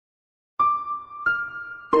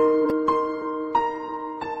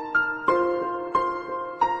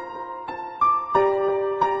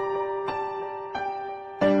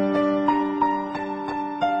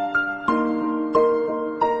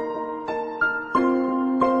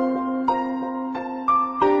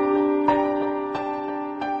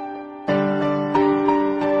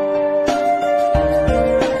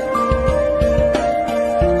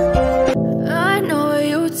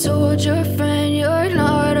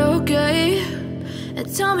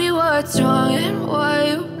tell me what's wrong and why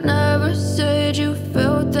you never said you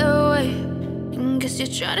felt that way. And guess you're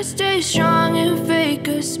trying to stay strong and fake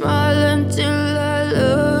a smile until I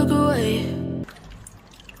look away.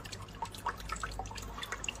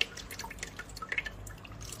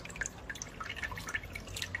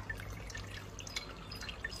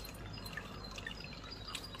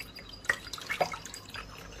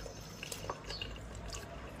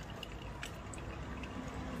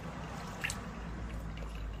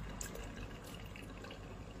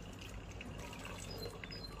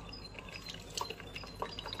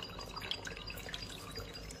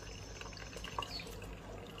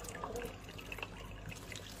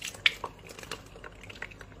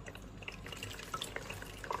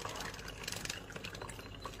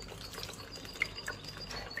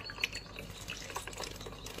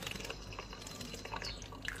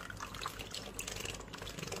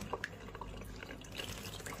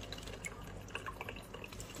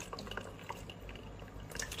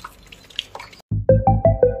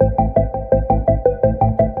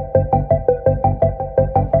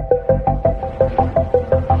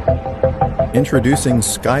 Introducing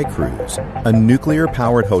Sky Cruise, a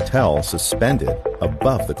nuclear-powered hotel suspended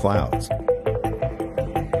above the clouds.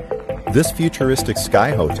 This futuristic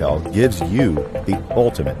sky hotel gives you the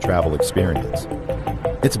ultimate travel experience.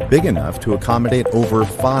 It's big enough to accommodate over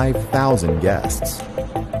 5,000 guests.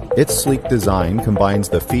 Its sleek design combines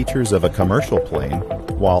the features of a commercial plane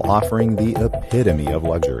while offering the epitome of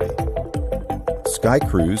luxury. Sky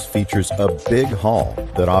Cruise features a big hall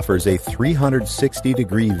that offers a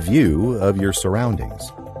 360-degree view of your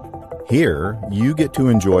surroundings. Here, you get to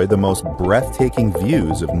enjoy the most breathtaking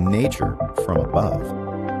views of nature from above.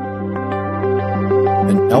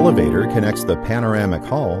 An elevator connects the panoramic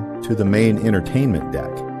hall to the main entertainment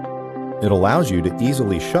deck. It allows you to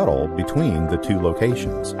easily shuttle between the two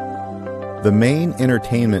locations. The main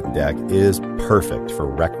entertainment deck is perfect for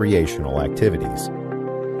recreational activities.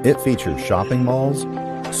 It features shopping malls,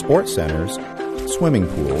 sports centers, swimming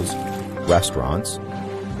pools, restaurants,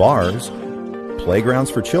 bars, playgrounds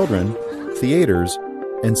for children, theaters,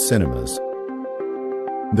 and cinemas.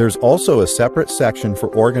 There's also a separate section for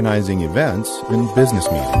organizing events and business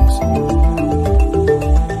meetings.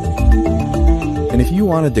 And if you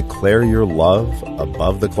want to declare your love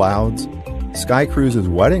above the clouds, Sky Cruise's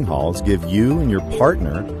wedding halls give you and your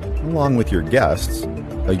partner, along with your guests,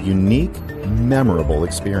 a unique, memorable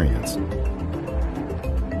experience.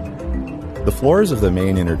 The floors of the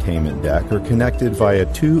main entertainment deck are connected via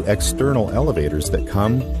 2 external elevators that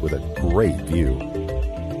come with a great view.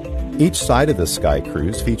 Each side of the Sky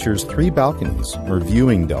Cruise features 3 balconies or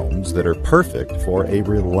viewing domes that are perfect for a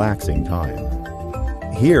relaxing time.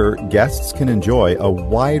 Here, guests can enjoy a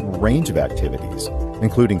wide range of activities,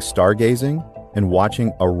 including stargazing and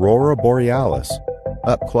watching Aurora Borealis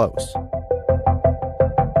up close.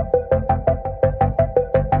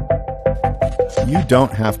 You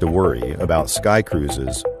don't have to worry about Sky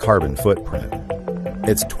Cruise's carbon footprint.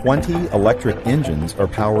 Its 20 electric engines are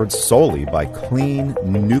powered solely by clean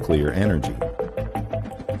nuclear energy.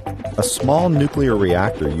 A small nuclear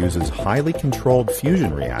reactor uses highly controlled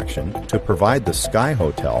fusion reaction to provide the Sky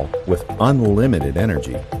Hotel with unlimited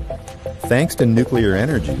energy. Thanks to nuclear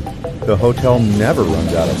energy, the hotel never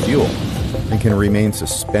runs out of fuel and can remain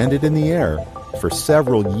suspended in the air for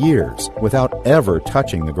several years without ever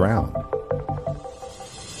touching the ground.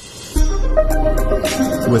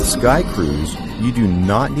 With Sky Cruise, you do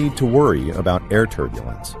not need to worry about air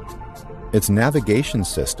turbulence. Its navigation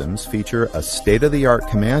systems feature a state-of-the-art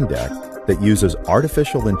command deck that uses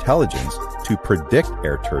artificial intelligence to predict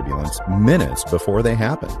air turbulence minutes before they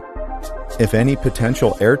happen. If any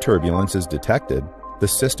potential air turbulence is detected, the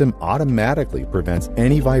system automatically prevents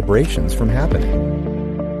any vibrations from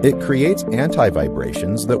happening. It creates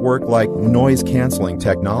anti-vibrations that work like noise-canceling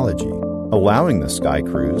technology, allowing the Sky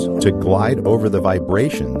Cruise to glide over the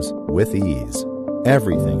vibrations with ease.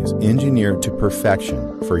 Everything is engineered to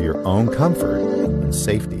perfection for your own comfort and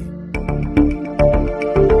safety.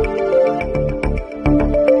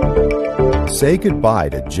 Say goodbye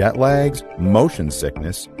to jet lags, motion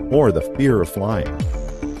sickness, or the fear of flying.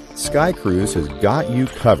 Sky Cruise has got you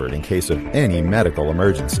covered in case of any medical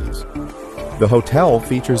emergencies. The hotel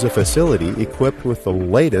features a facility equipped with the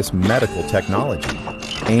latest medical technology,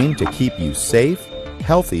 aimed to keep you safe,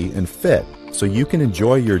 healthy, and fit so you can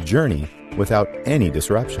enjoy your journey without any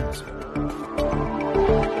disruptions.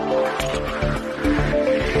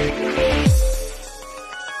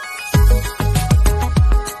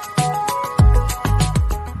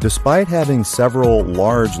 Despite having several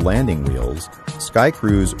large landing wheels, Sky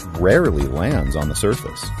Cruise rarely lands on the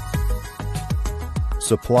surface.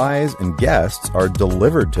 Supplies and guests are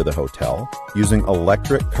delivered to the hotel using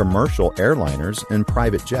electric commercial airliners and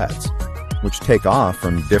private jets, which take off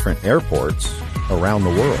from different airports around the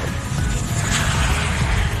world.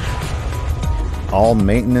 All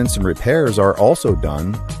maintenance and repairs are also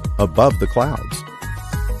done above the clouds.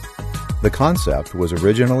 The concept was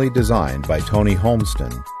originally designed by Tony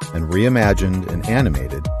Holmeston and reimagined and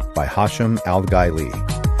animated by Hashim Al-Ghaili.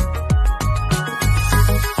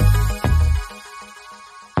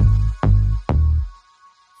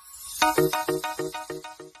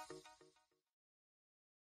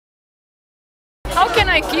 How can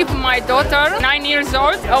I keep my daughter, 9 years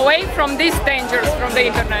old, away from these dangers from the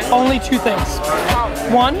internet? Only two things.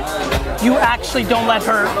 One, you actually don't let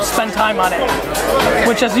her spend time on it,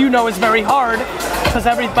 which, as you know, is very hard because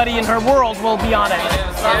everybody in her world will be on it.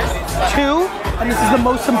 Two, and this is the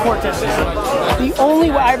most important, the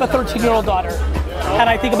only way, I have a 13-year-old daughter, and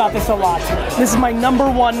I think about this a lot. This is my number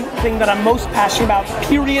one thing that I'm most passionate about,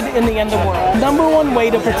 period, in the end of the world. Number one way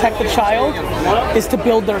to protect the child is to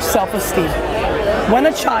build their self-esteem. When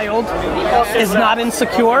a child is not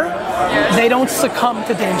insecure, they don't succumb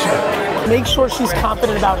to danger. Make sure she's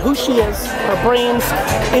confident about who she is, her brains,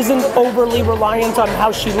 isn't overly reliant on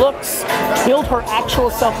how she looks. Build her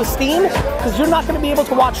actual self-esteem, because you're not going to be able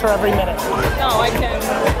to watch her every minute. No, I can't.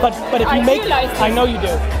 But if you make, I know you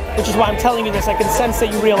do, which is why I'm telling you this, I can sense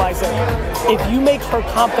that you realize it. If you make her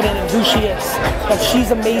confident in who she is, that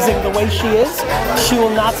she's amazing the way she is, she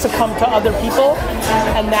will not succumb to other people,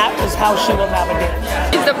 and that is how she will navigate.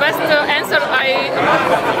 It's the best answer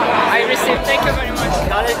I received. Thank you very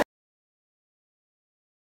much.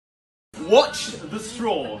 Watch the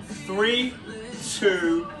straw. 3,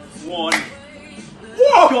 2, 1.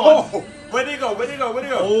 Whoa! Gone. Where'd it go? Where'd it go? Where'd it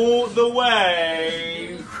go? All the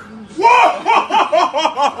way. Whoa!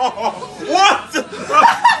 What?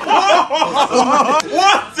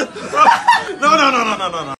 What? No.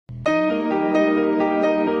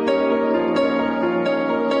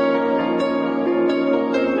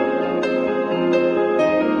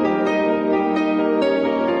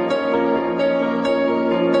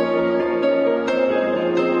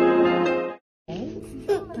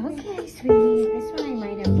 Okay, sweetie. This one I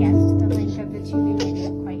might have guessed the length of the tube. It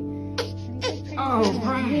didn't quite. Oh,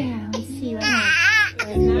 yeah. Let's see what happens.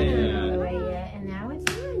 It's not all the way yet, and now it's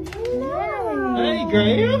on. Hello. Hey,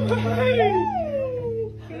 Graham.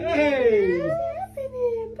 Hey. What's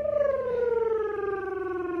happening?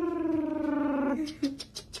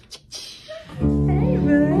 Hey,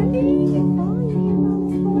 buddy.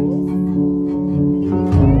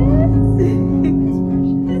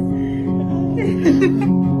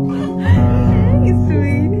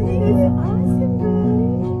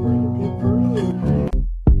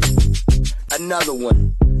 Another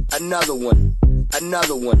one, another one,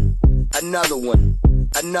 another one, another one,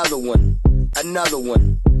 another one, another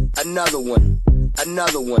one, another one,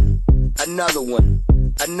 another one, another one,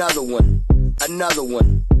 another one, another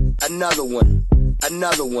one, another one,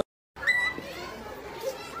 another one.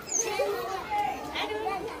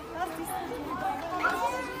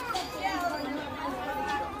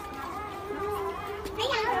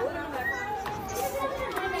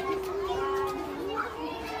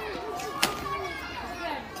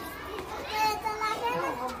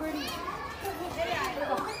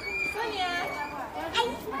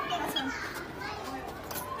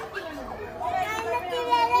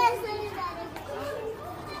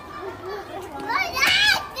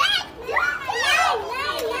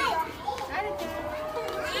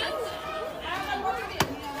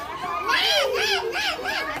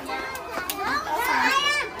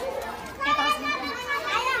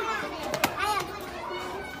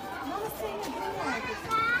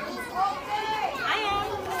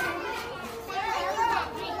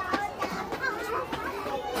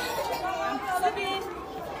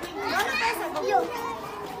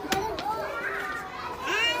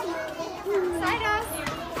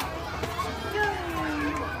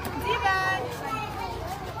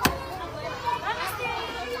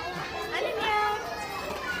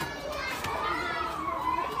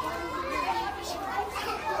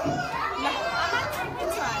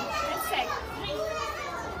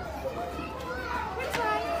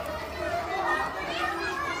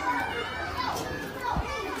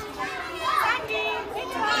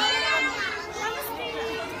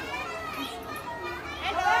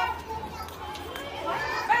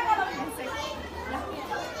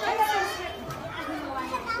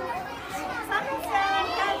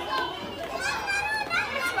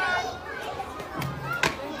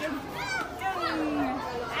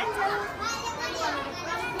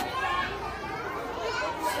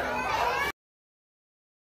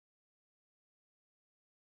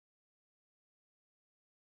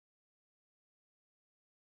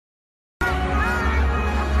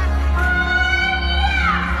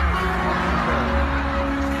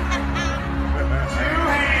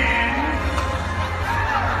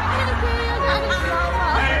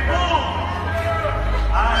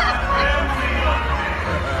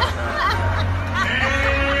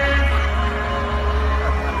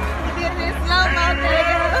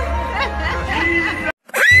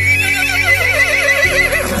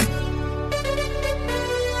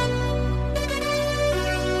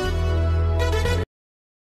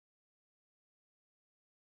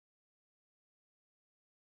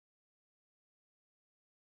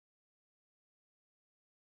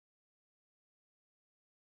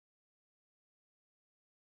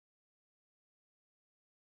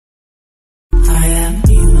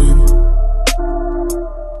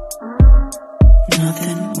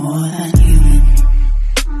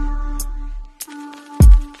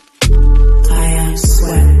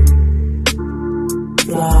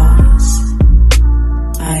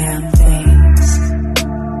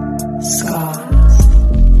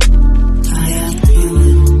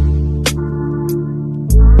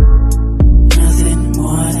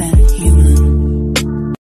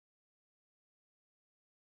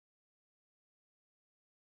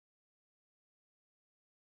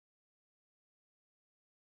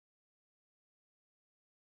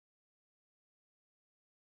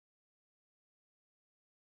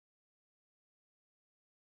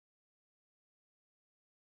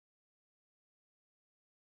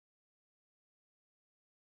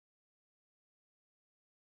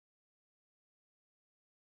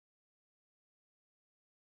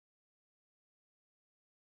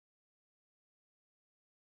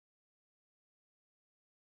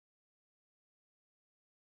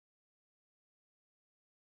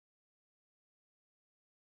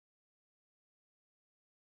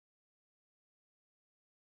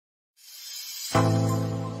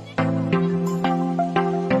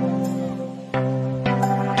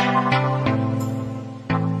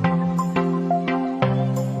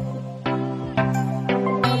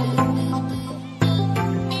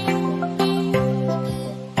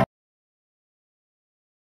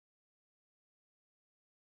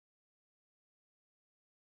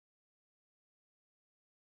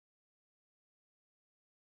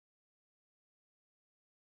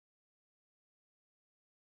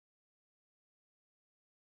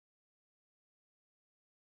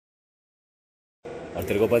 और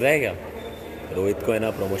तेरे को पता है क्या, रोहित को है ना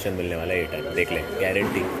promotion मिलने वाला है ये टाइम, देख ले,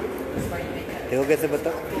 गारंटी। तेरे को कैसे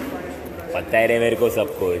पता? पता है रे मेरे को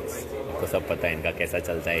सब कुछ, मेरे को सब पता है इनका कैसा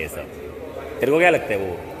चलता है ये सब। तेरे को क्या लगता है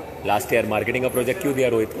वो लास्ट ईयर मार्केटिंग का प्रोजेक्ट क्यों दिया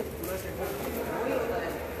रोहित को?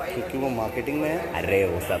 क्योंकि वो मार्केटिंग में है। अरे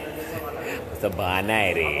वो सब बहाना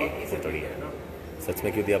है रे, वो थोड़ी है। सच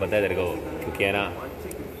में क्यों दिया पता है तेरे को? क्योंकि है ना,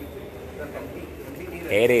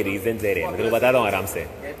 है रे रीजन है रे, मैं तेरे को बताता हूँ आराम से।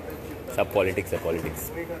 सब पॉलिटिक्स है, पॉलिटिक्स।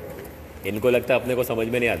 इनको लगता है अपने को समझ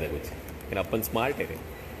में नहीं आता कुछ, लेकिन अपन स्मार्ट है रे।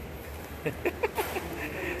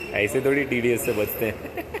 ऐसे थोड़ी TDS से बचते हैं।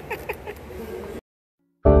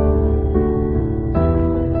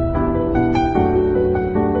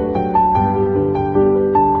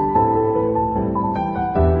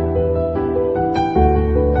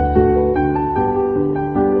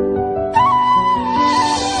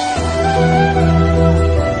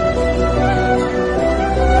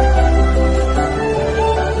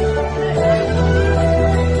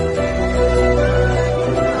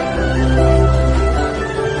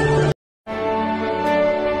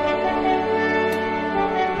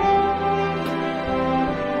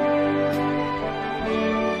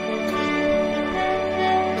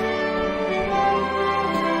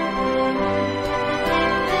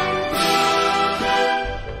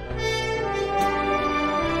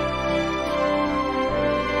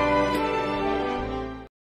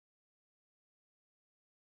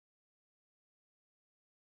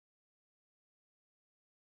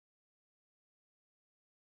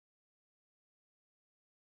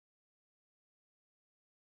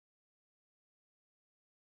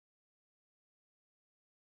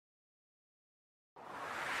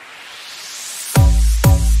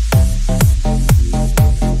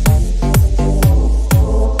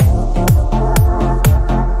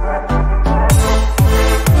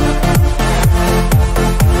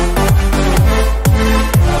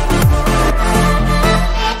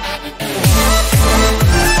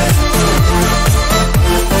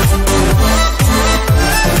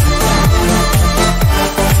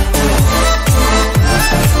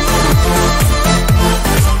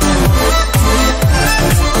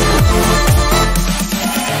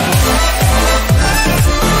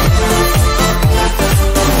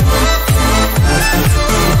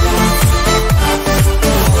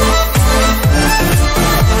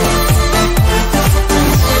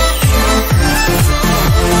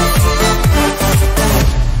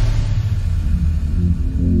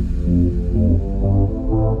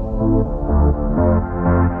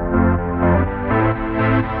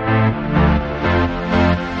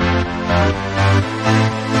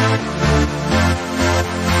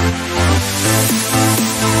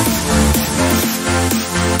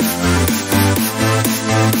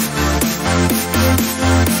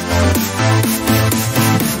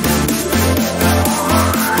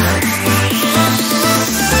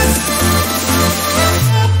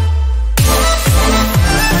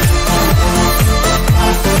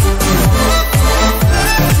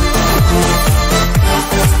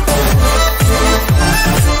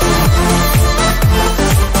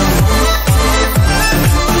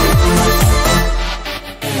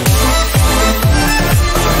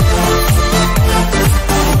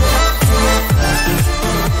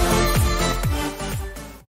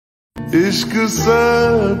 इश्क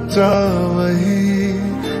सच्चा वही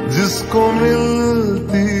जिसको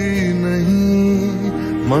मिलती नहीं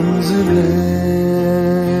मंजिलें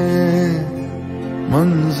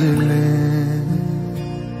मंजिलें।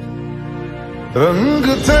 रंग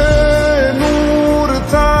थे नूर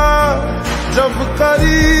था जब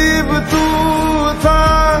करीब तू था,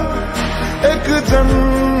 एक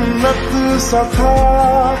जन्नत सा था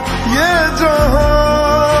ये जहां।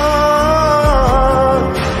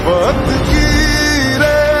 वक्त की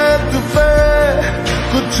रेत पे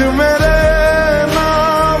कुछ मेरे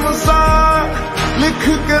नाम सा लिख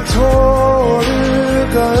के छोड़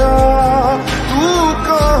गया तू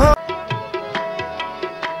कहाँ।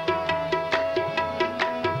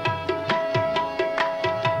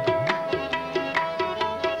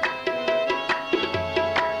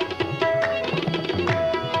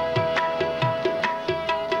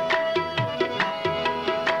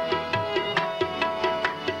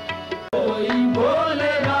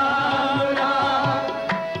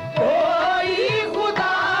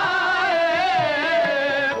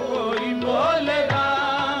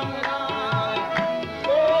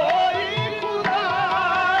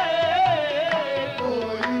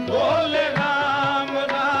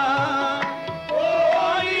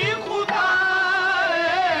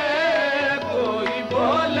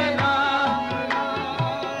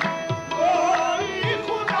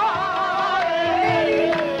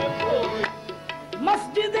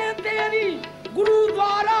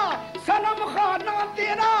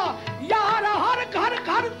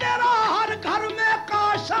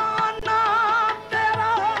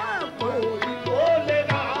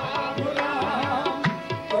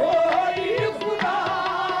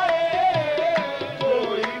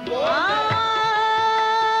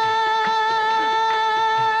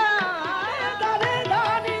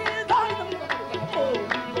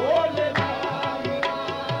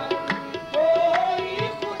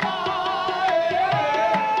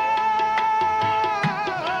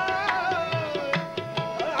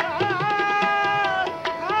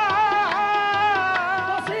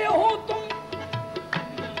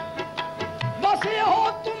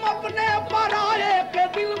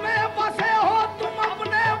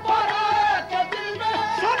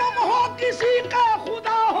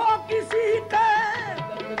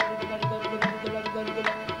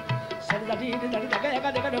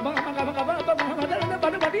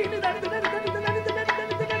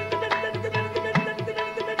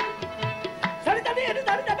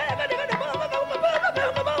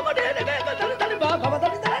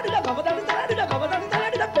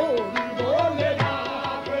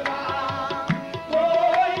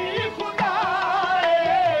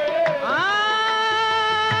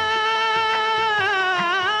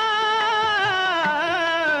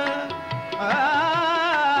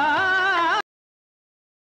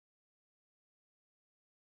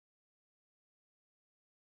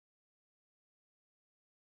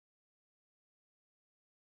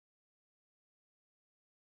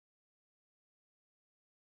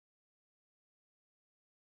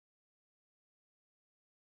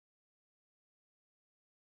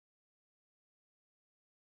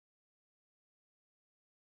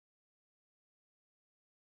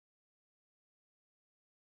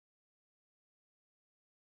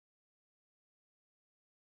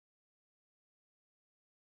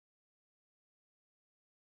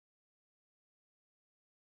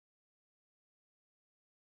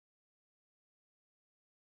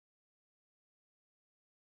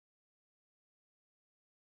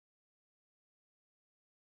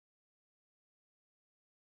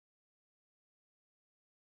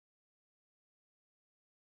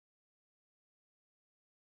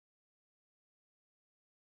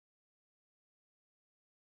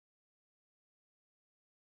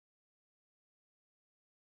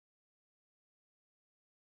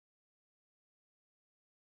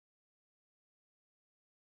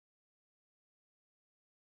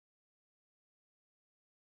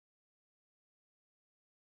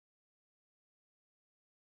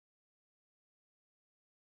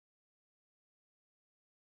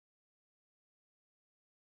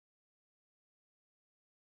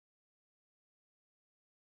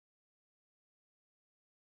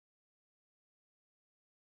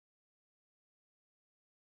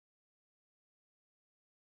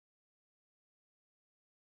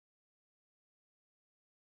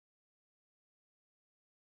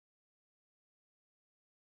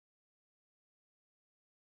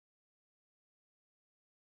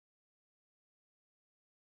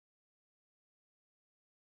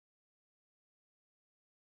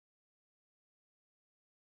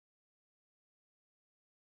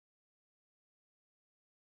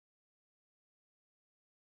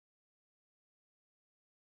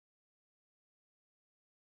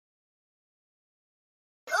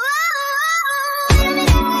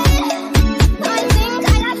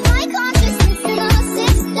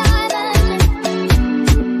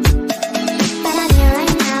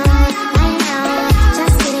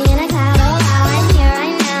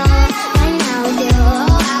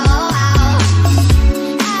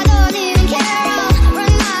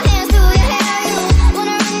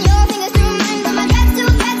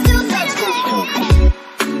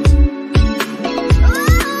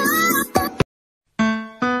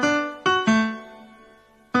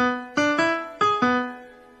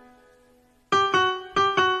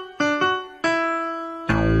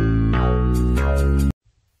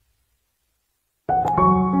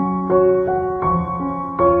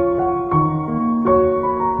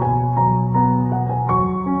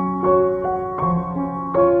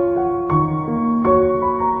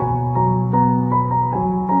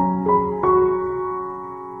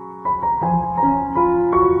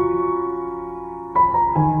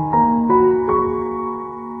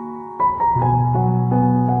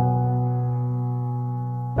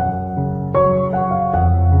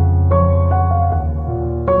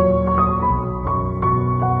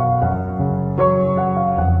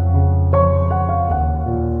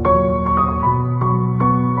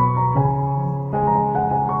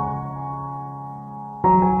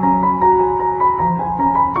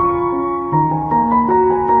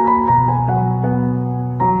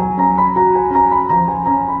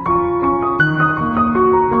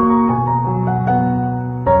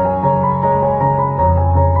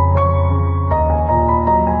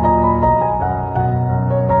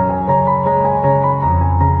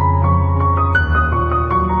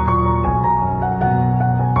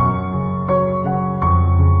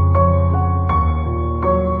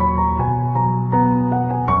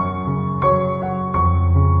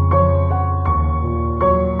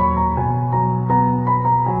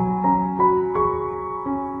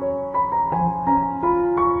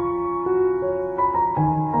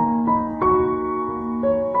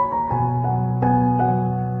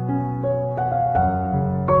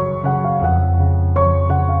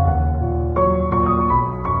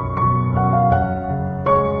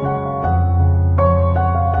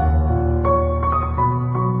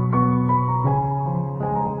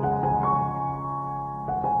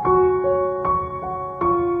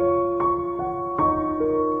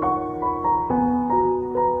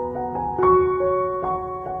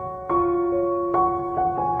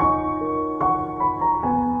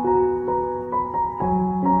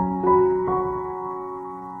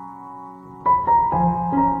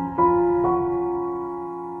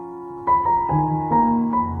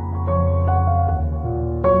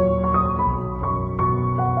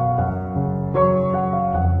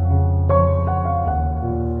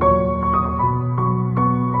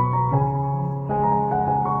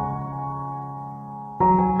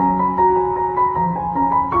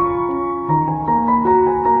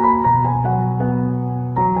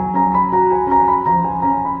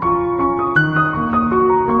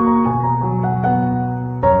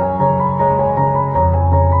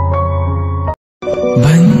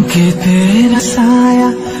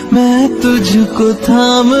 मैं तुझको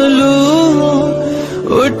थाम लूं,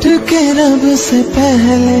 उठ के रब से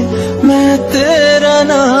पहले मैं तेरा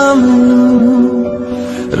नाम लूं,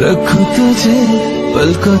 रखूं तुझे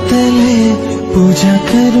पलकों तले, पूजा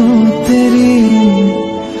करूं तेरी,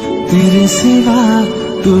 तेरे सिवा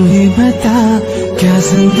तू ही बता क्या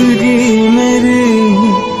जिंदगी मेरी।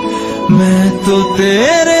 मैं तो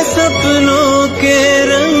तेरे सपनों के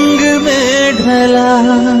रंग में ढला,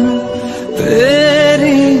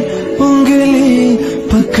 तेरी उंगली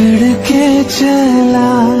पकड़ के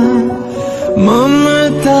चला,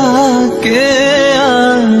 ममता के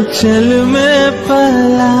आंचल में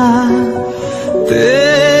पला,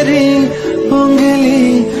 तेरी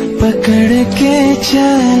उंगली पकड़ के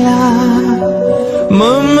चला,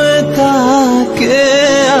 ममता के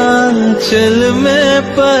आंचल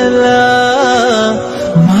में पला।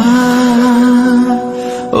 माँ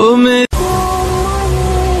ओ मेरी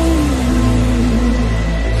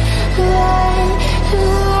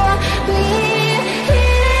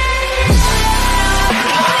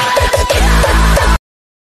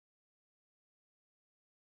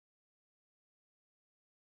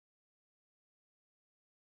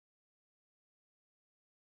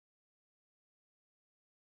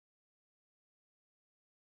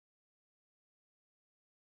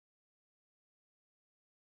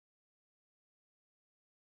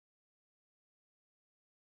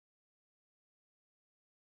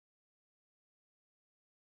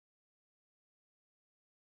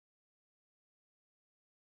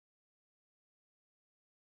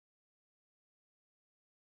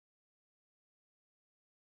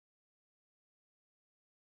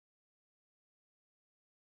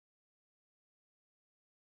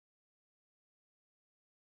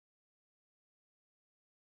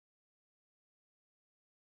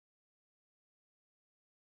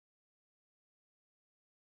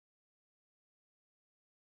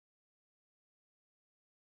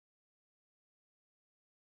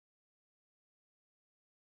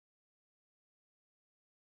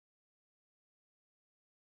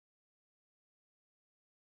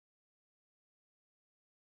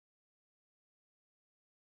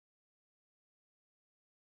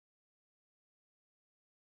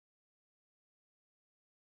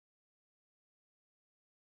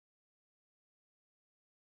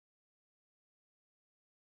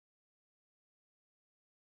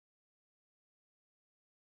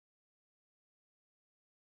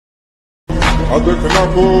أدكنا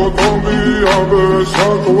طومي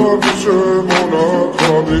أبشاك وبشمونا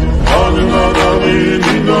طابي أننا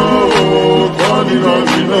نامينا تانينا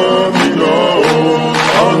نينا نينا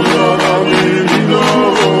أننا نامينا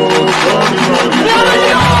تانينا نينا.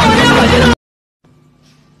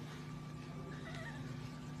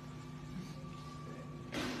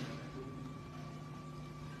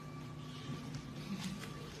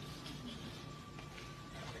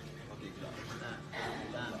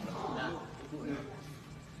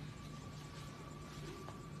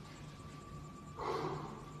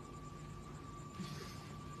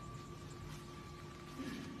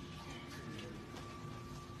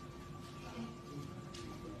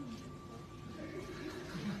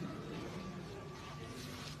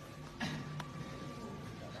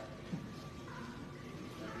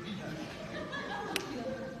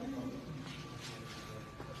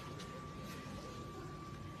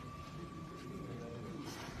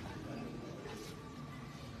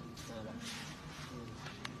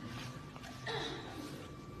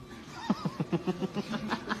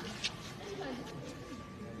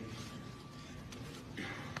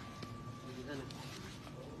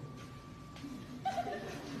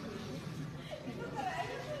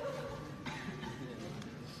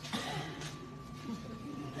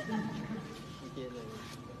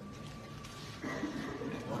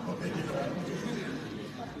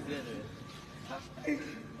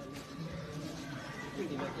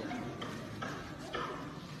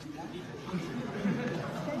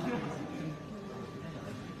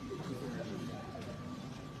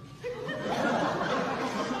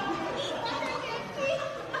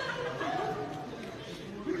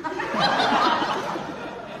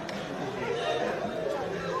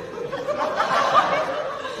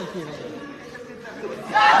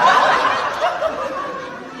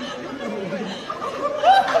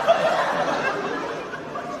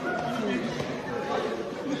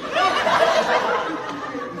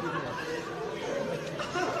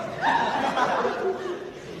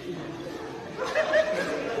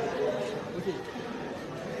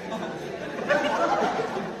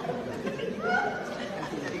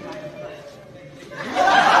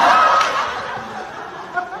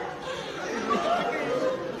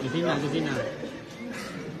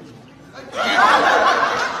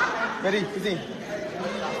 Ready? Sing.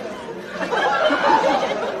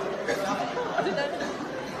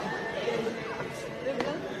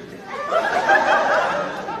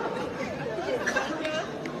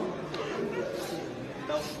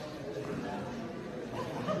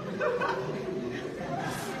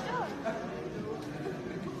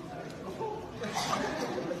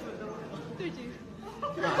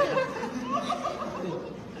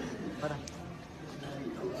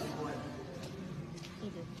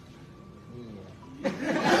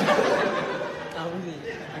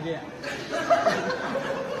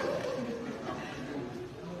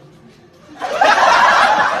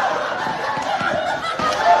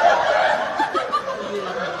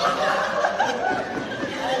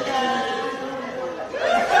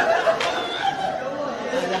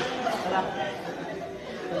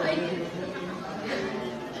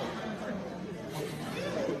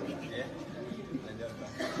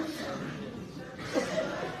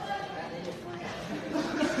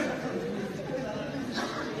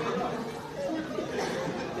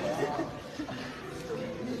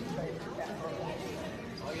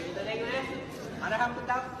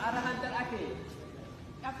 Arahan terakhir.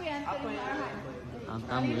 Apa yang terima arahan?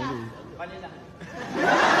 Kami dulu. Apa akhir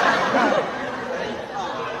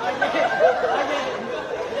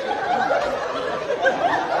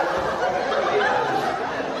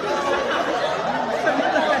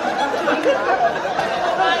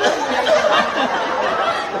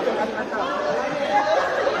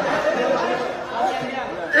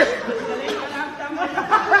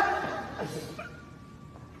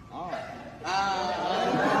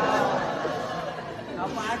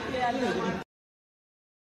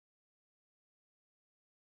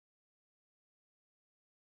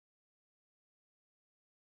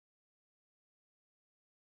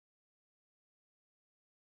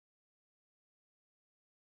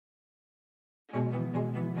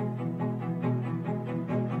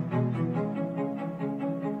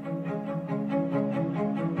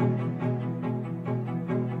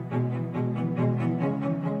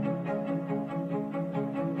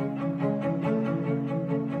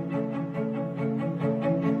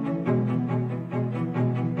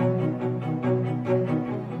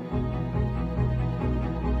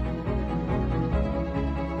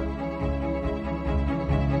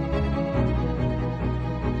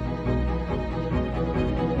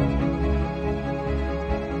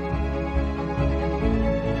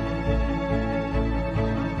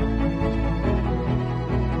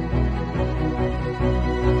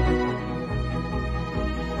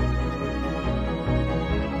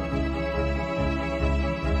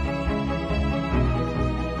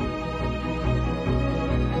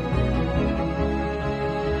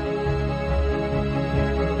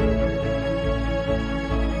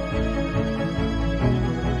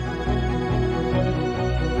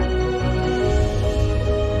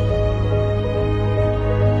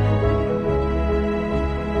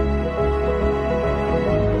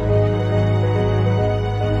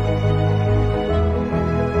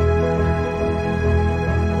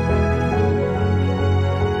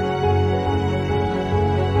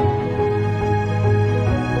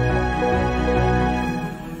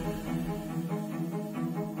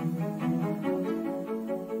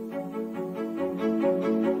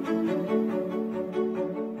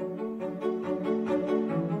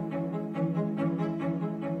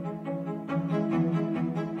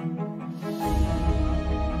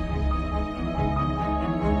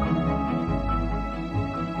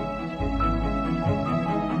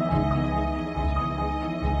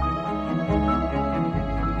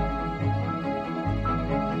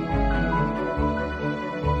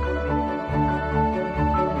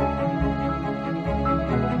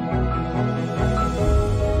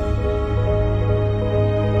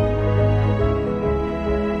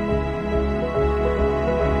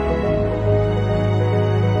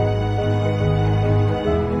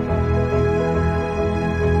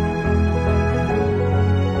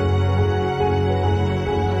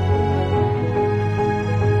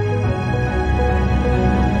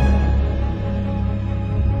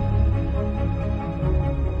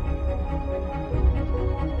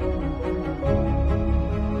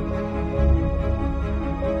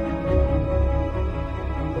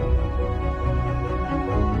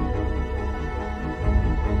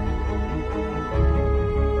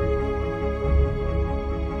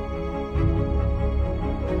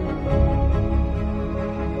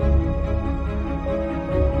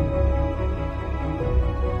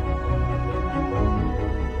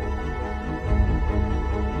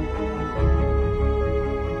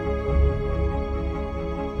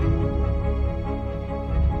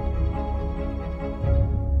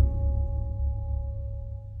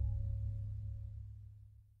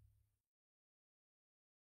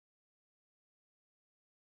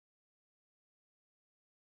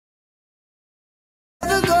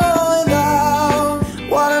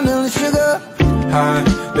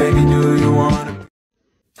me, do you wanna?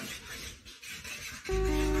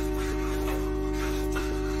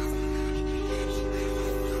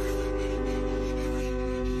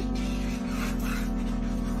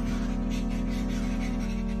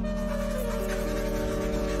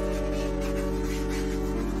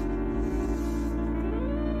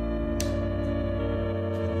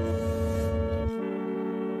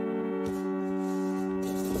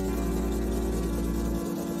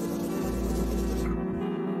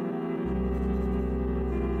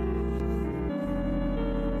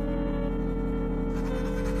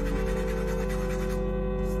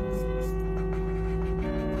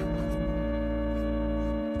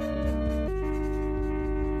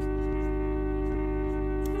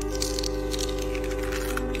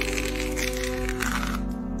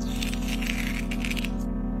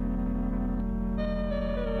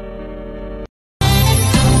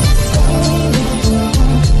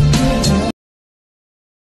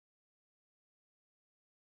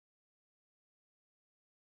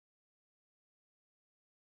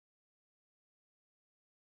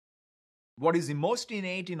 What is most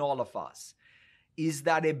innate in all of us is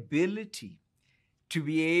that ability to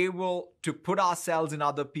be able to put ourselves in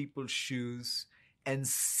other people's shoes and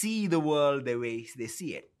see the world the way they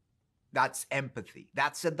see it. That's empathy.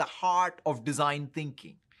 That's at the heart of design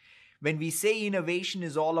thinking. When we say innovation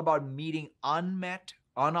is all about meeting unmet,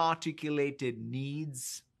 unarticulated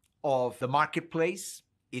needs of the marketplace,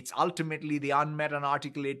 it's ultimately the unmet and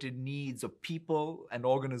articulated needs of people and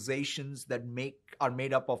organizations that are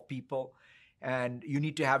made up of people. And you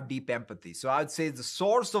need to have deep empathy. So I would say the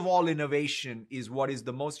source of all innovation is what is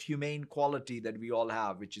the most humane quality that we all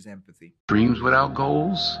have, which is empathy. Dreams without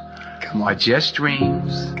goals are just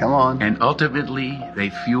dreams. Come on. And ultimately,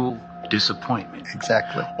 they fuel disappointment.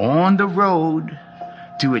 Exactly. On the road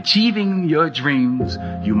to achieving your dreams,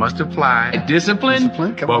 you must apply discipline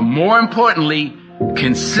but more importantly,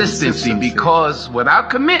 consistency. Because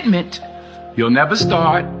without commitment, you'll never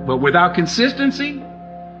start. But without consistency,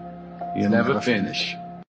 you'll never finish.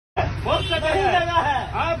 बहुत जगह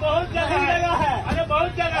है, हाँ बहुत जगह है, अरे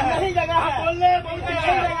बहुत जगह है, नहीं जगह है, बोलने बहुत जगह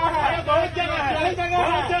है, अरे बहुत जगह है, नहीं जगह है,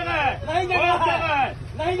 नहीं जगह है,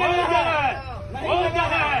 नहीं जगह है, बहुत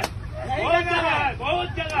जगह है, बहुत जगह है, बहुत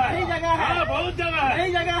जगह है, नहीं जगह है, हाँ बहुत जगह है,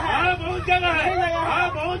 नहीं जगह है, हाँ बहुत जगह है, नहीं जगह है, हाँ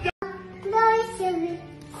बहुत जगह।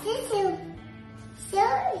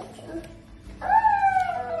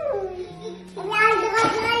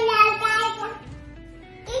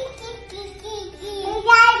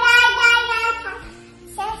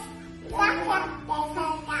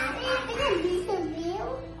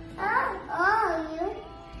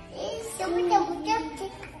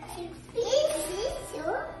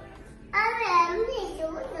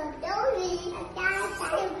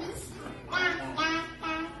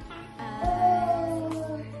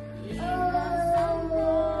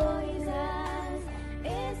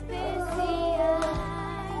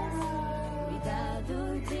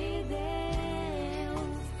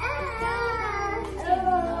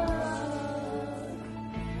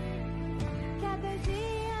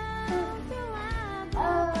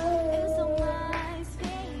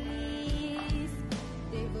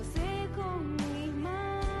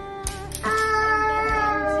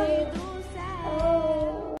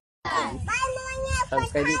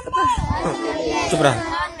 Sampai dito pa. Sobra.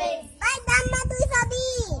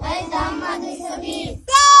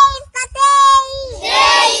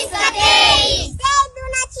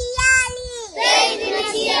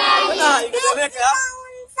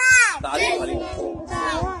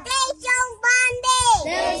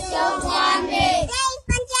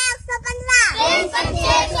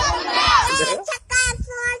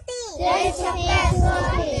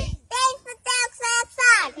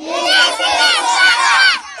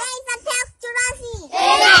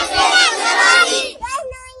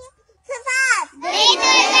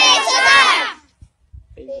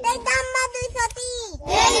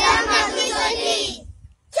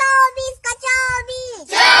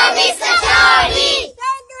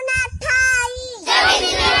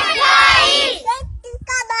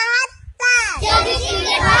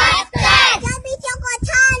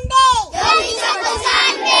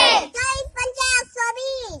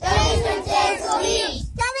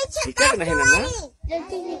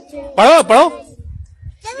 पढ़ो पढ़ो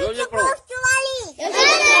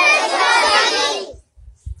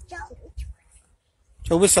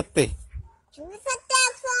चौबीस सत्ते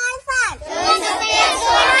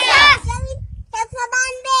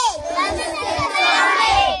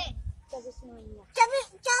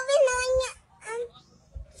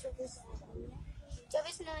Chau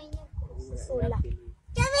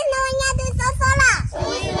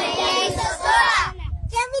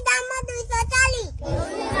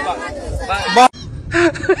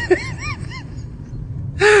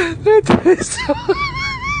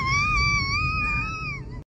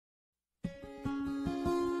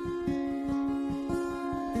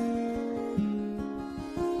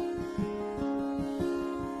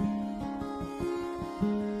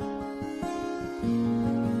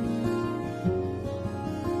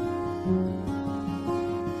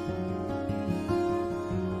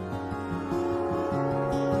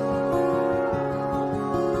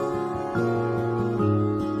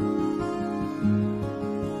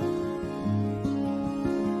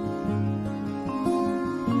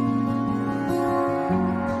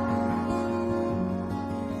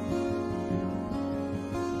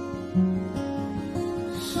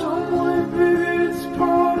Somewhere, baby, it's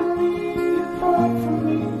part of me, apart from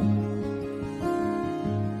me.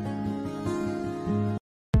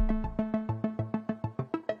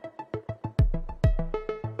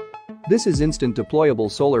 This is instant deployable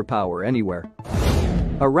solar power anywhere.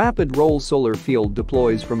 A rapid roll solar field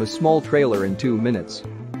deploys from a small trailer in 2 minutes.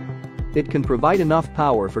 It can provide enough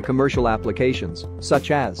power for commercial applications,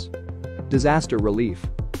 such as disaster relief,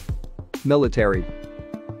 military,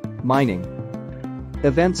 mining,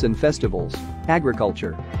 events and festivals,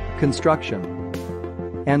 agriculture, construction,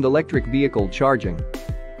 and electric vehicle charging.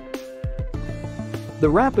 The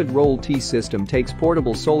Rapid Roll T system takes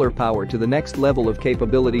portable solar power to the next level of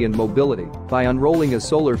capability and mobility by unrolling a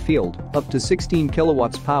solar field up to 16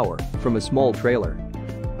 kilowatts power from a small trailer.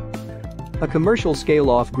 A commercial scale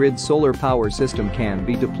off-grid solar power system can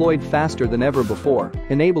be deployed faster than ever before,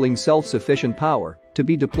 enabling self-sufficient power to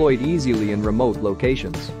be deployed easily in remote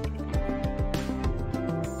locations.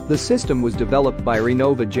 The system was developed by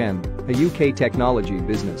RenovaGen, a UK technology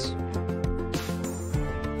business.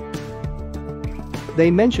 They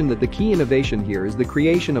mention that the key innovation here is the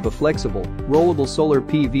creation of a flexible, rollable solar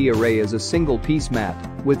PV array as a single-piece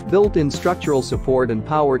mat, with built-in structural support and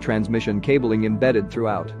power transmission cabling embedded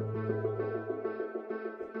throughout.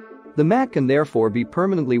 The mat can therefore be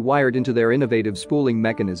permanently wired into their innovative spooling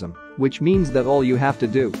mechanism, which means that all you have to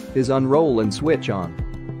do is unroll and switch on.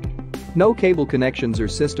 No cable connections or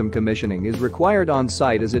system commissioning is required on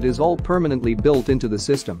site as it is all permanently built into the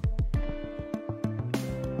system.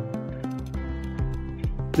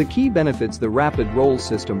 The key benefits the Rapid Roll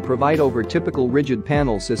system provide over typical rigid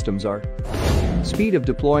panel systems are speed of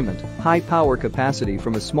deployment, high power capacity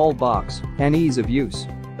from a small box, and ease of use.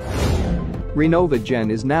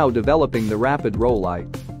 RenovaGen is now developing the Rapid Roll I.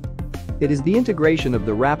 It is the integration of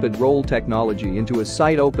the Rapid Roll technology into a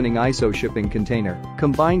site-opening ISO shipping container,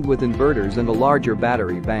 combined with inverters and a larger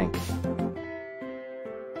battery bank.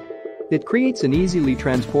 It creates an easily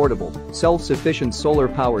transportable, self-sufficient solar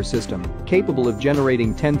power system, capable of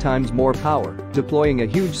generating 10 times more power, deploying a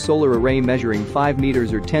huge solar array measuring 5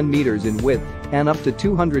 meters or 10 meters in width, and up to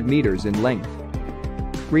 200 meters in length.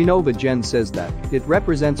 RenovaGen says that it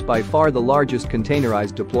represents by far the largest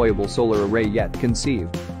containerized deployable solar array yet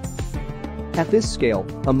conceived. At this scale,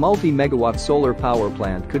 a multi-megawatt solar power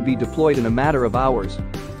plant could be deployed in a matter of hours.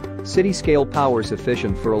 City-scale power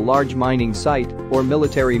sufficient for a large mining site or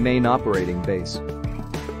military main operating base.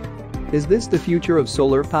 Is this the future of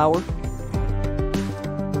solar power?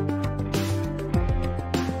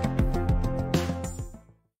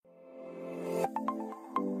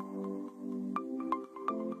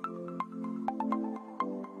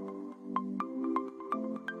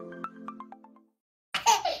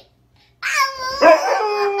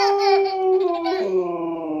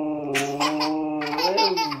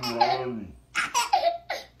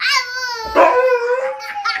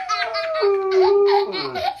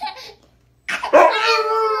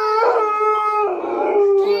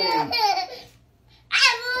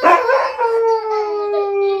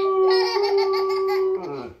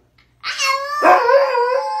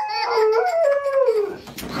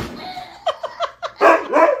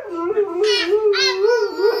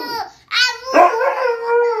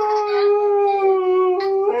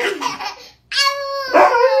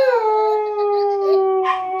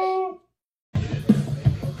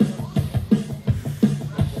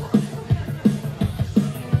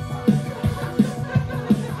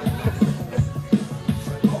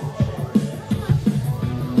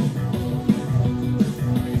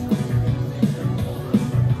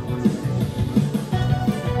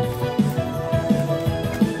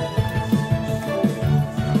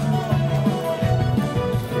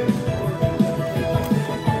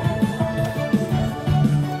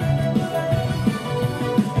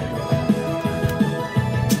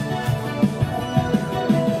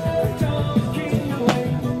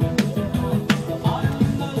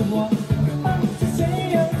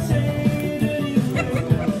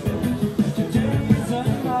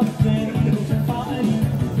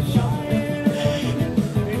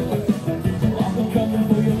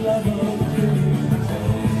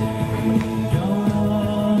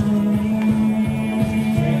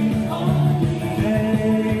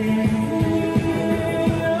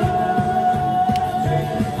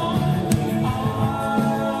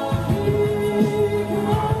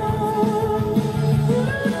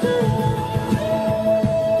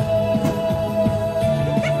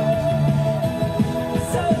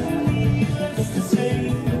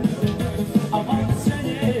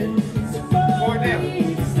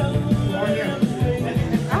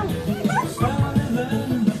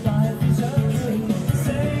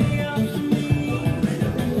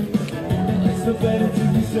 seferci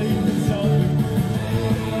bir sayımsal.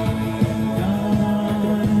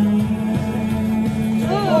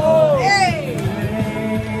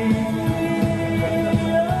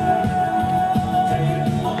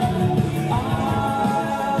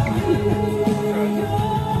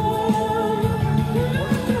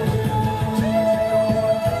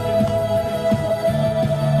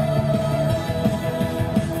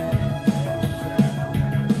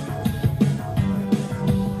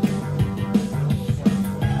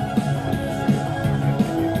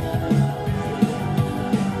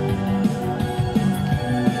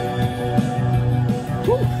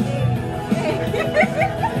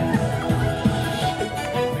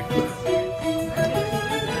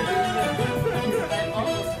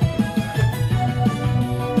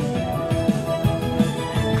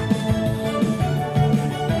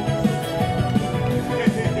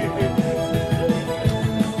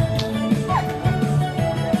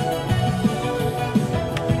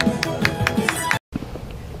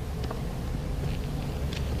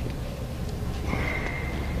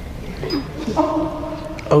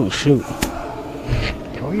 Oh shoot.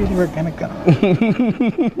 Told you they were gonna go.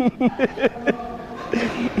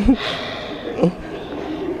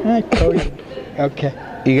 I told you. Okay.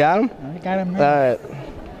 You got him? I got him. Alright.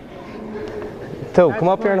 So, come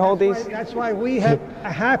up here and hold these. That's why we have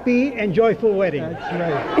a happy and joyful wedding. That's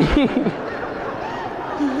right.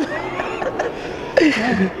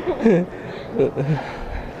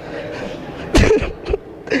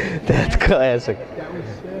 That's classic.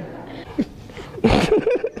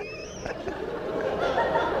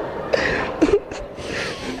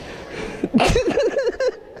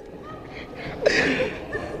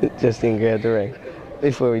 Justine, grab the ring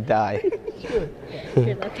before we die.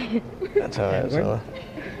 You're lucky. That's alright, that's all.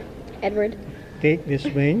 Edward. Take this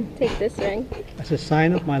ring. Take this ring. As a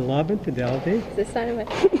sign of my love and fidelity. It's a sign of my.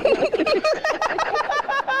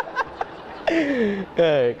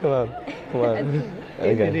 Alright, come on. Come on.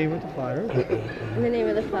 In the name of the Father. In the name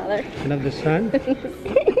of the Father. And of the Son.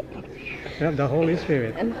 And of the Holy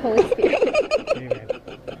Spirit. And the Holy Spirit. Amen.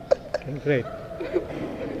 Okay, great.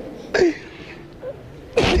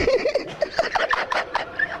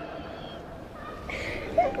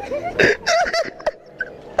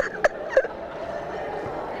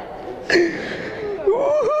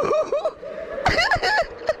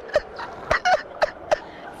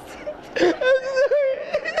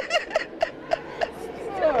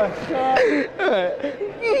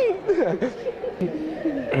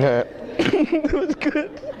 That was good.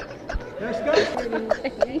 Let's go.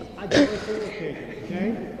 I do it for the occasion,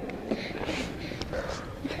 okay?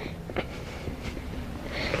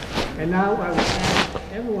 And now I will ask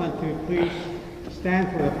everyone to please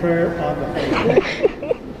stand for the prayer of the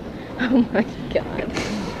faithful. Oh my God.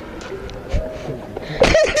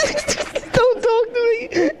 Don't talk to me.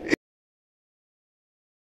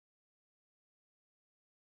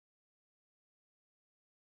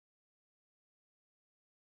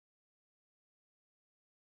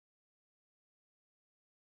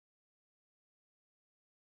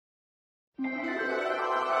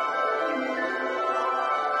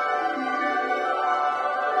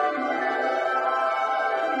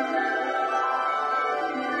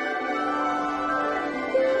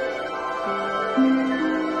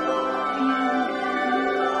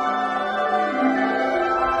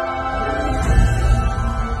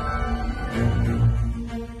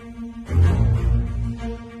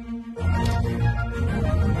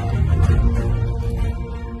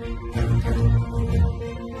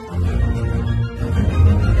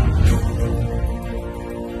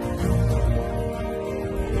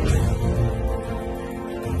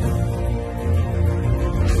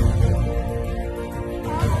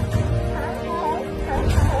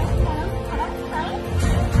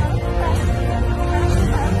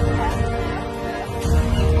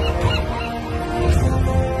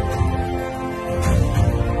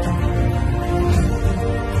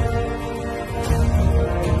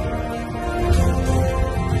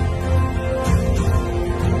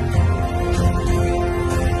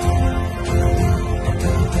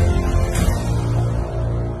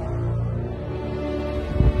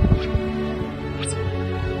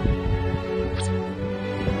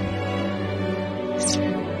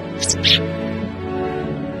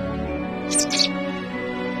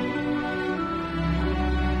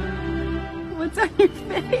 What's on your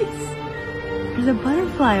face? There's a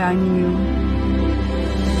butterfly on you.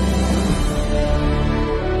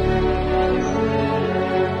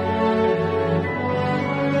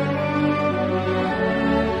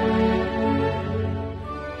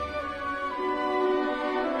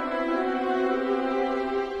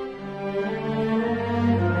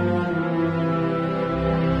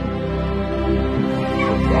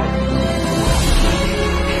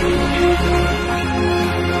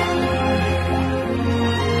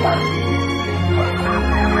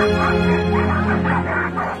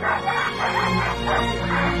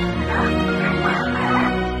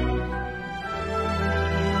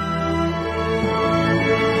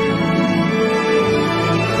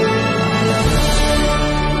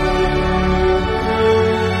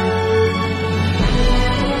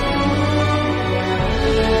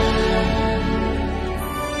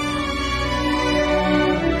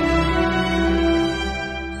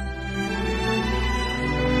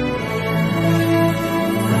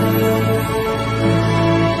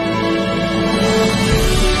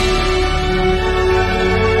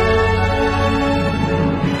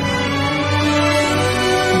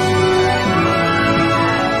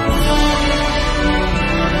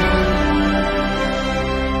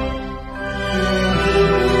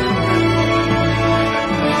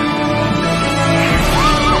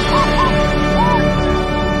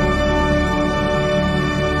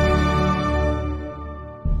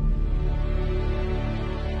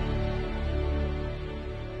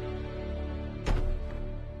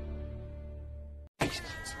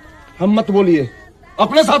 हम मत बोलिए,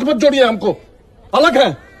 अपने साथ मत जोड़िए हमको, अलग है।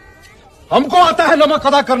 हमको आता है नमक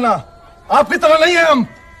अदा करना, आपकी तरह नहीं है हम।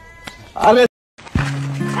 अरे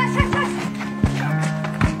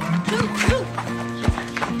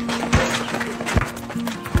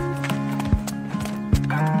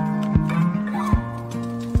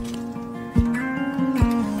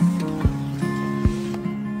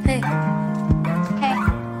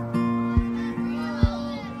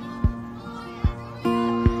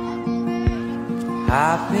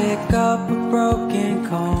I pick up a broken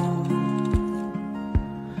comb,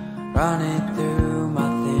 run it through my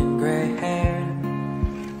thin gray hair.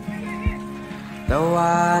 Though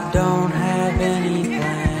I don't have any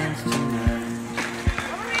plans tonight,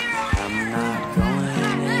 I'm not going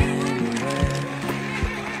anywhere.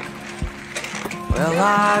 Well,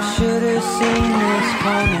 I should have seen this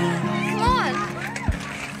coming.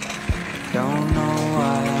 Don't know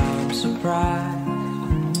why I'm surprised.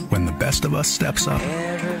 When the best of us steps up,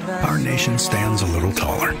 our nation stands a little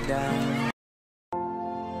taller.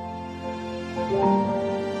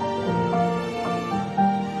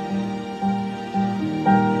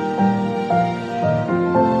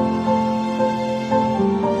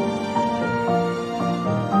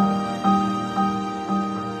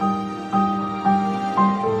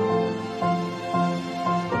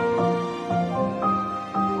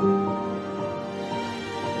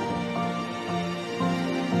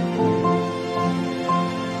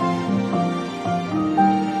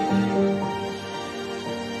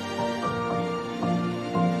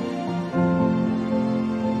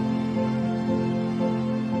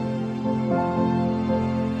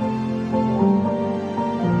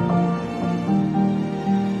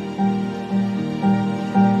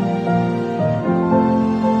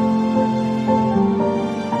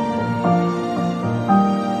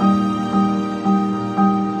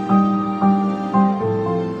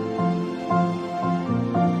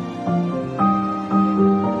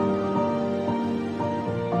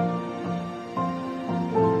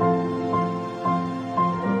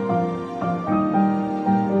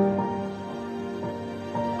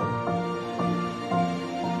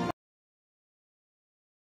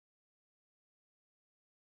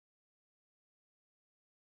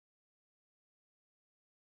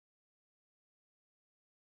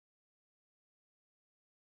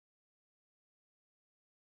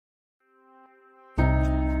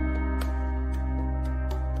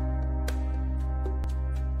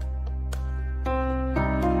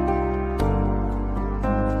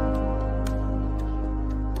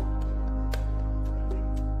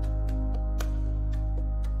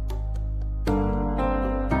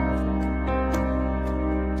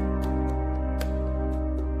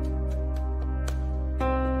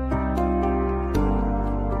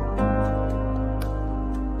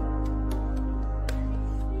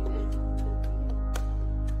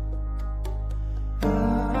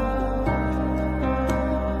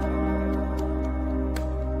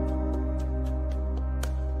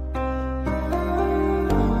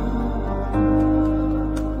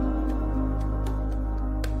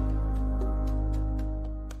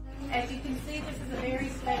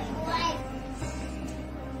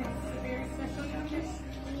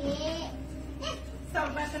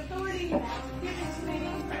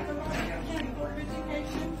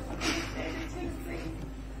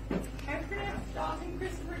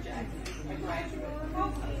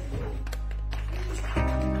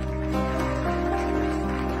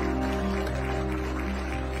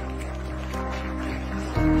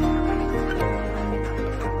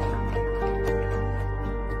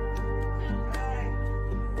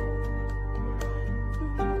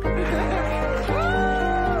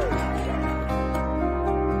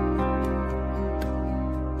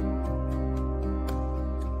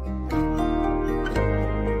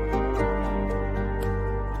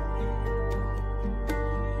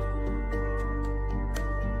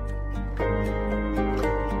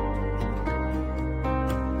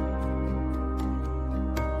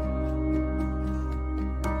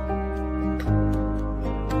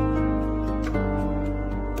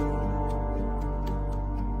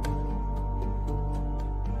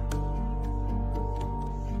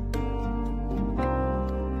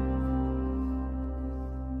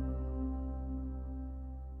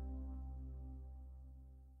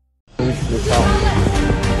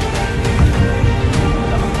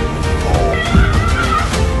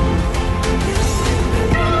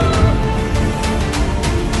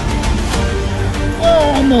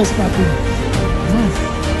 Almost, papi.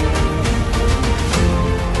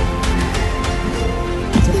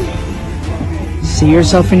 See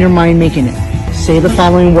yourself in your mind making it. Say the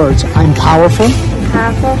following words. I'm powerful.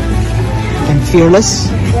 Powerful. I'm fearless.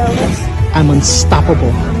 I'm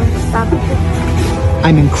unstoppable.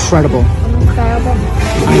 I'm incredible.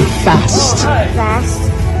 I'm fast.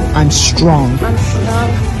 I'm strong.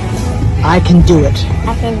 I can do it.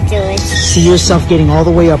 I can do it. See yourself getting all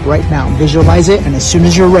the way up right now. Visualize it, and as soon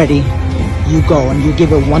as you're ready, you go, and you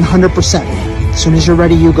give it 100%. As soon as you're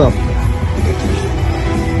ready, you go.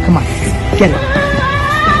 Come on, get it.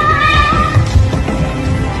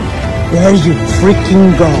 There you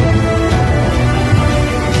freaking go.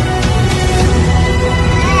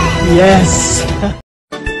 Yes.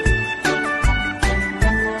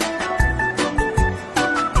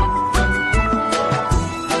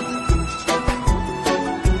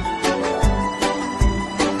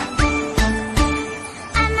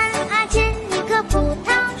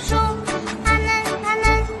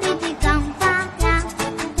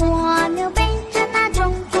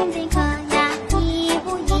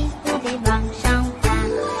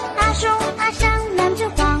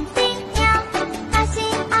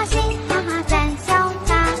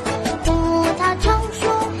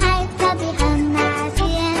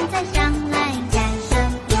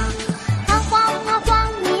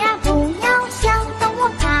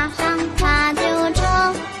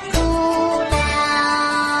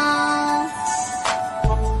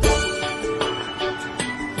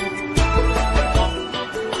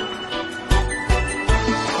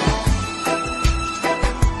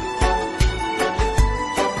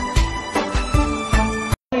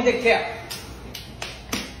 Take care.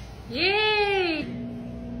 Yay!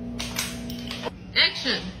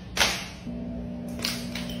 Action!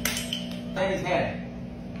 His head.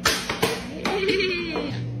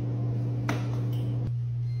 Yay!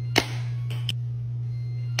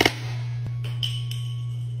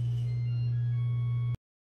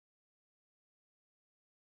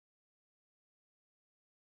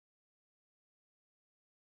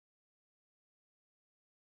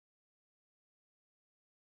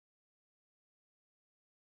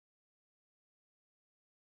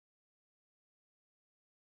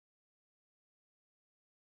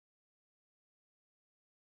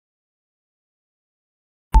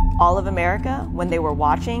 All of America, when they were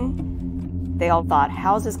watching, they all thought,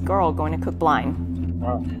 how's this girl going to cook blind?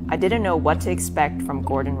 Wow. I didn't know what to expect from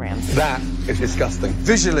Gordon Ramsay. That is disgusting.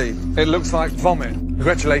 Visually, it looks like vomit.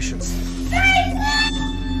 Congratulations.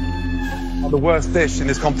 The worst dish in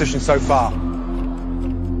this competition so far.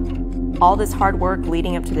 All this hard work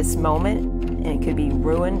leading up to this moment, and it could be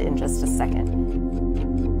ruined in just a second.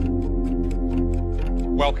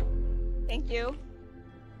 Welcome. Thank you.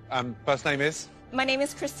 First name is? My name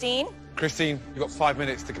is Christine. Christine, you've got 5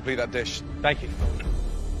 minutes to complete that dish. Thank you.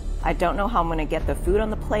 I don't know how I'm going to get the food on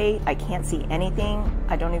the plate. I can't see anything.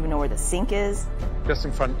 I don't even know where the sink is. Just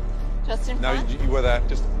in front. Just in front? No, you were there.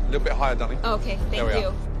 Just a little bit higher, darling. Okay, There thank we you.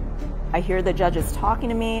 are. I hear the judges talking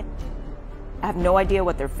to me. I have no idea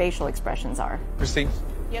what their facial expressions are. Christine,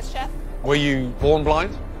 Yes, chef? were you born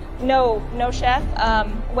blind? No, chef.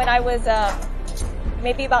 When I was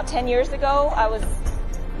maybe about 10 years ago, I was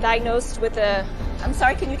diagnosed with a... I'm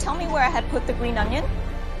sorry, can you tell me where I had put the green onion?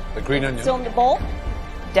 The green onion? Still in the bowl?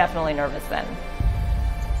 Definitely nervous then.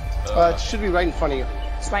 It should be right in front of you.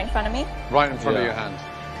 It's right in front of me? Right in front of your hand.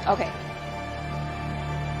 Okay.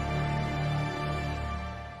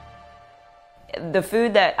 The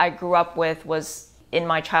food that I grew up with was, in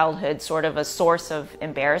my childhood, sort of a source of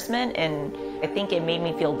embarrassment, and I think it made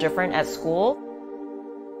me feel different at school.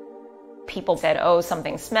 People said, oh,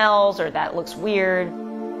 something smells, or that looks weird.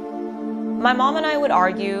 My mom and I would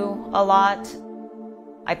argue a lot.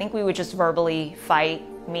 I think we would just verbally fight,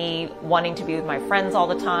 me wanting to be with my friends all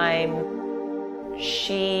the time.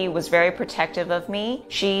 She was very protective of me.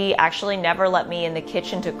 She actually never let me in the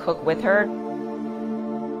kitchen to cook with her.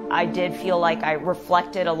 I did feel like I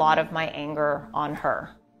reflected a lot of my anger on her.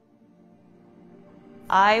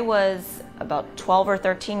 I was about 12 or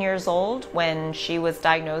 13 years old when she was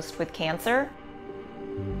diagnosed with cancer.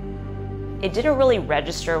 It didn't really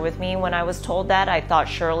register with me when I was told that. I thought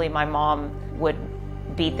surely my mom would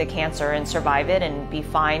beat the cancer and survive it and be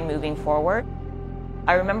fine moving forward.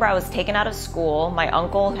 I remember I was taken out of school. My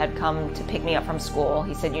uncle had come to pick me up from school.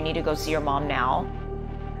 He said, you need to go see your mom now.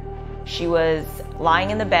 She was lying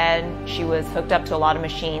in the bed. She was hooked up to a lot of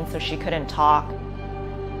machines, so she couldn't talk.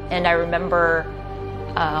 And I remember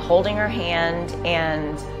holding her hand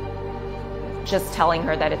and just telling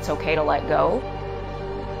her that it's okay to let go.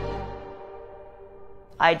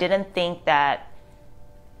 I didn't think that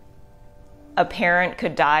a parent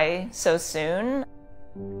could die so soon.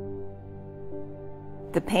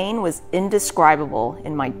 The pain was indescribable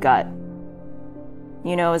in my gut.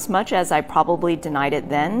 You know, as much as I probably denied it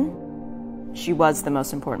then, She was the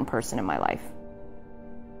most important person in my life.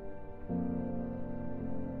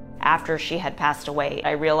 After she had passed away,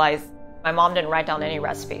 I realized my mom didn't write down any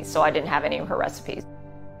recipes, so I didn't have any of her recipes.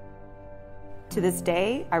 To this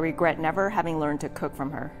day, I regret never having learned to cook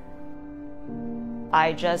from her.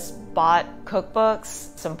 I just bought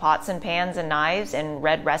cookbooks, some pots and pans and knives, and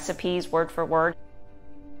read recipes word for word.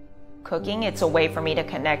 Cooking, it's a way for me to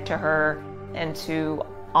connect to her and to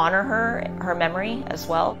honor her memory as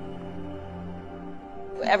well.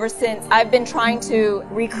 Ever since, I've been trying to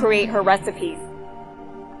recreate her recipes.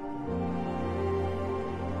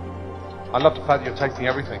 I love the fact that you're tasting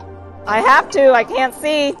everything. I have to, I can't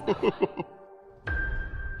see.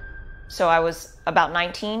 So I was about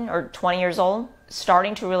 19 or 20 years old,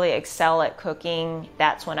 starting to really excel at cooking.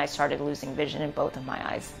 That's when I started losing vision in both of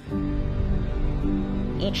my eyes.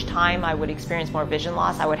 Each time I would experience more vision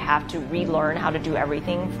loss, I would have to relearn how to do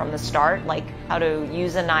everything from the start, like how to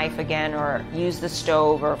use a knife again, or use the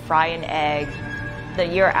stove, or fry an egg. The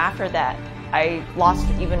year after that, I lost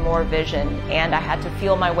even more vision, and I had to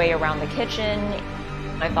feel my way around the kitchen.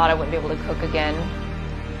 I thought I wouldn't be able to cook again.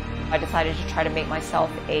 I decided to try to make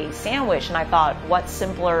myself a sandwich, and I thought, what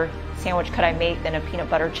simpler sandwich could I make than a peanut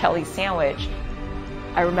butter jelly sandwich?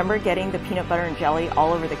 I remember getting the peanut butter and jelly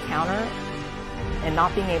all over the counter and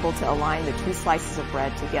not being able to align the two slices of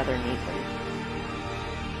bread together neatly.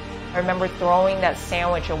 I remember throwing that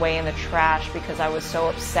sandwich away in the trash because I was so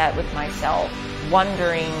upset with myself,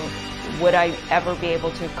 wondering, would I ever be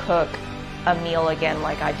able to cook a meal again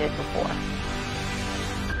like I did before?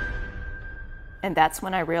 And that's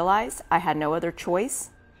when I realized I had no other choice.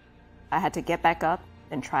 I had to get back up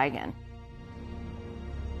and try again.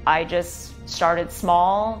 I just started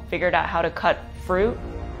small, figured out how to cut fruit,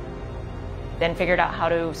 then figured out how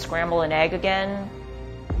to scramble an egg again,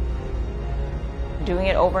 doing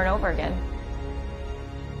it over and over again.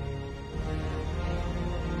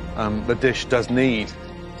 The dish does need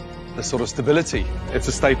the sort of stability. It's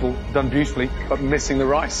a staple, done beautifully, but missing the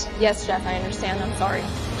rice. Yes, Chef, I understand. I'm sorry.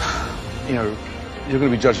 You know, you're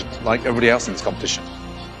going to be judged like everybody else in this competition.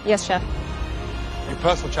 Yes, Chef. Your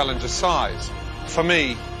personal challenge is size. For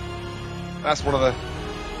me, that's one of the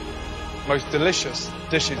most delicious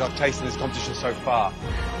dishes I've tasted in this competition so far.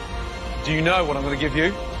 Do you know what I'm going to give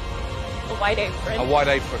you? A white apron. A white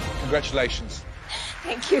apron. Congratulations.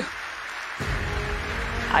 Thank you.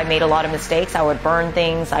 I made a lot of mistakes. I would burn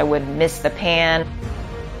things. I would miss the pan,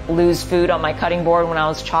 lose food on my cutting board when I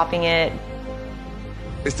was chopping it.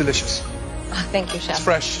 It's delicious. Oh, thank you, Chef. It's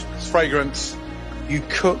fresh. It's fragrant. You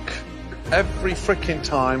cook every freaking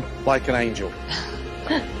time like an angel.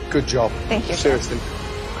 Good job. Thank you, Seriously.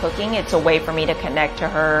 Cooking, it's a way for me to connect to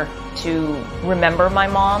her, to remember my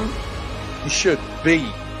mom. You should be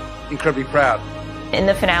incredibly proud. In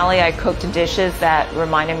the finale, I cooked dishes that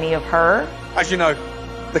reminded me of her. As you know,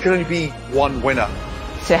 there can only be one winner.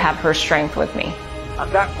 To have her strength with me.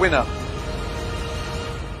 And that winner,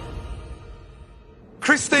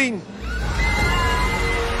 Christine.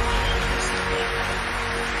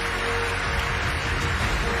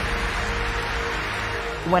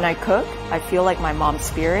 When I cook, I feel like my mom's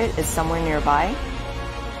spirit is somewhere nearby.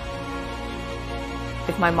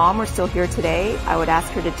 If my mom were still here today, I would ask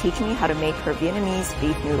her to teach me how to make her Vietnamese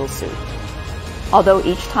beef noodle soup. Although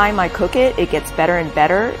each time I cook it, it gets better and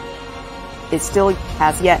better, it still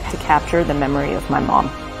has yet to capture the memory of my mom.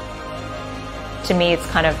 To me, it's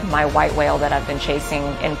kind of my white whale that I've been chasing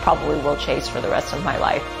and probably will chase for the rest of my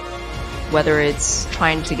life. Whether it's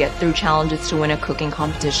trying to get through challenges to win a cooking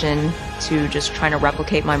competition, to just trying to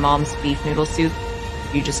replicate my mom's beef noodle soup,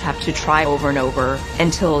 you just have to try over and over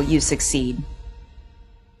until you succeed.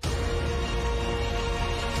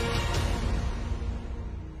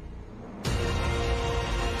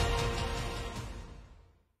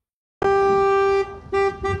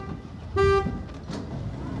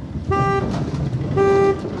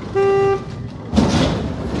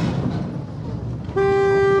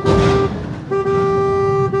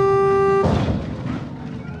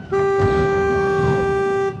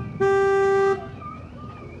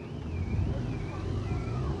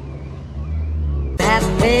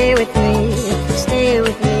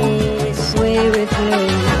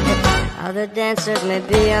 Other dancers may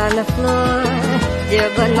be on the floor, dear,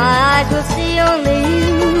 but my eyes will see only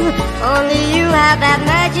you. Only you have that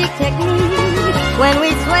magic technique. When we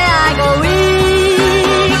sway, I go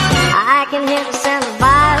weak. I can hear the sound of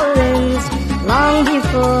violins long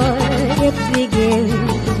before it begins.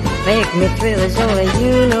 Make me thrill as only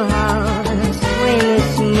you know how. Sway me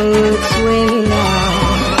smooth, sway me now.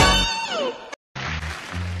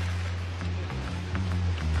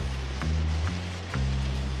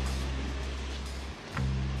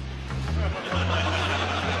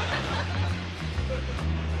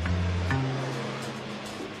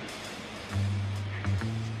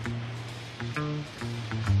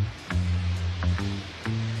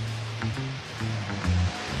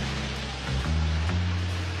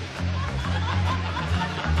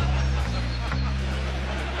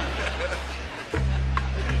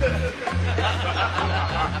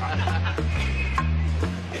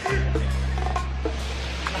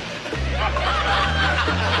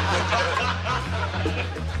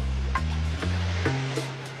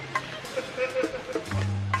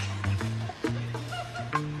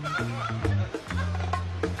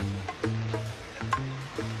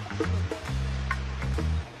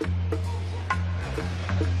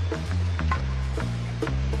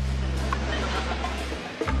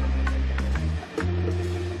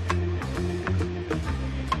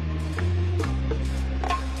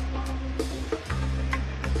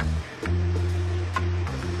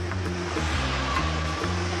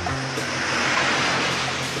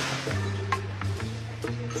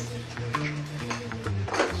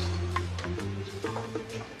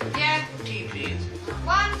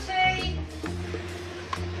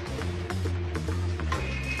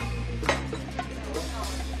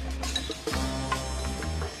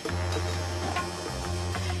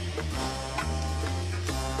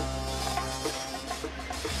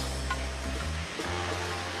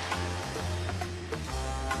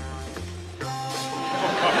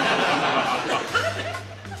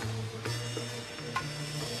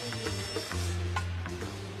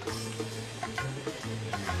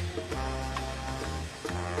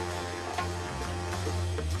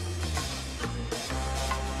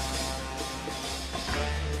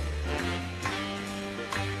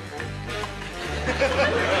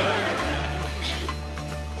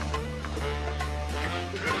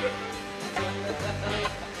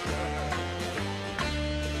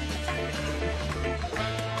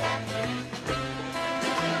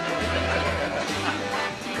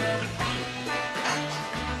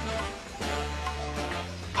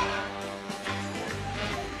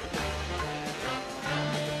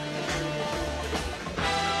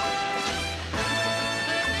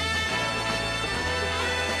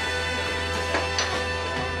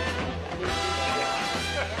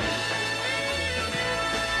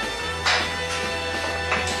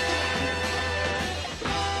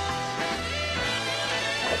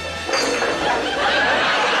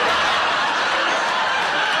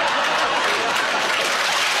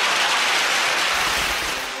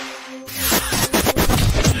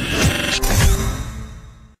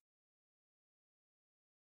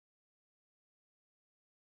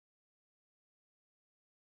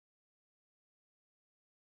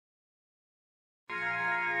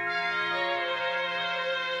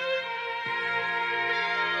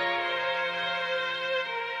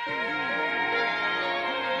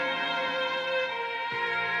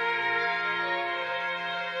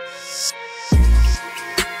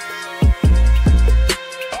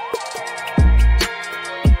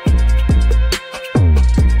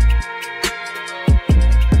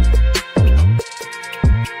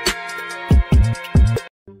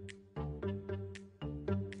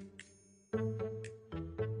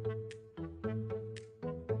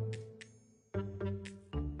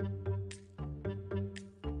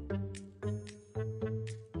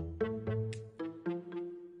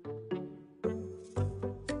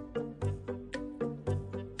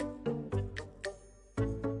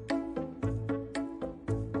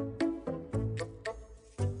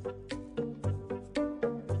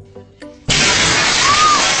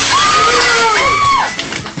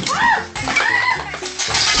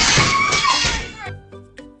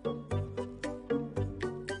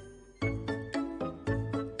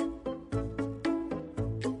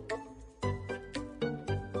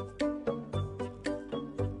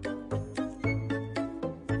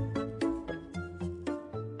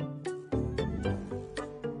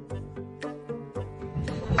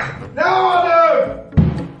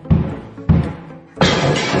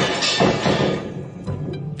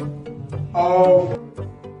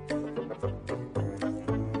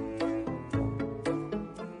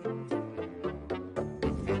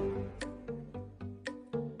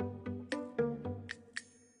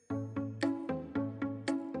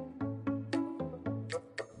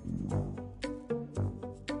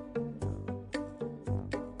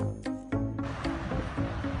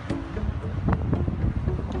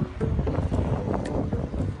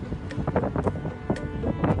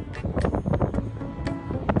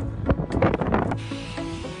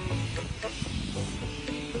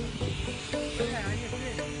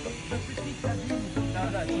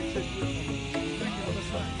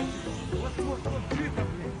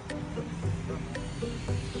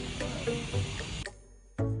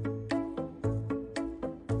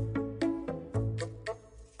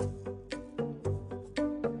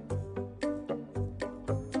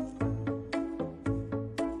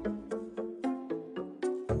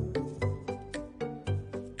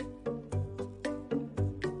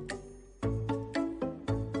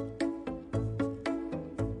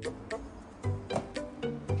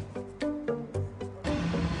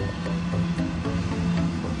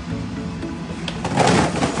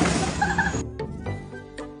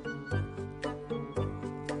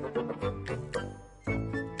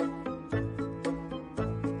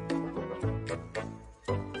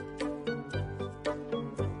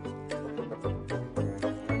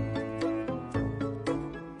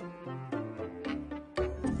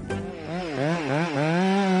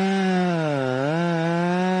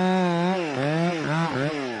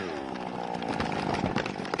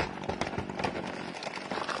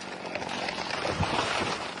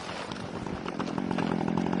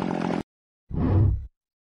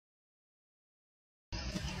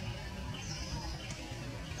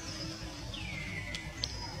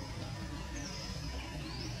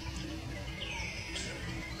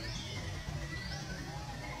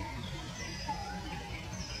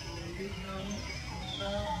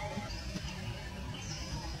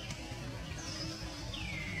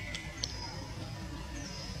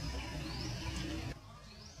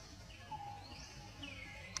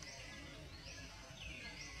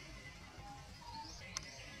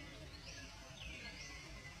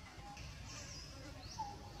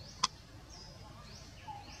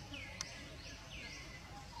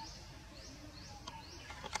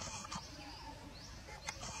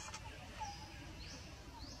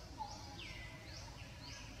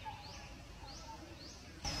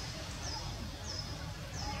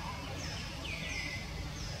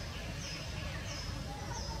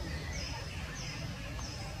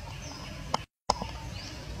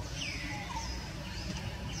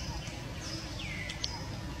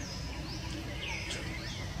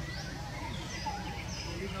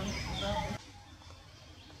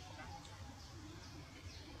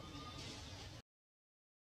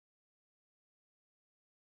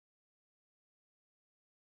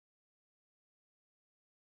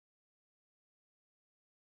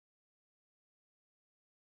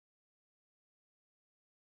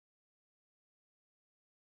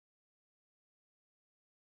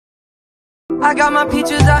 I got my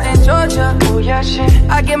peaches out in Georgia. Oh yeah, shit.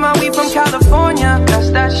 I get my weed from California.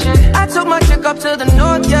 That's that shit. I took my chick up to the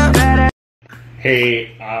north, yeah.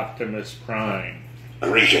 Hey, Optimus Prime.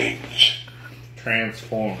 Greetings.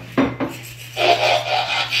 Transform.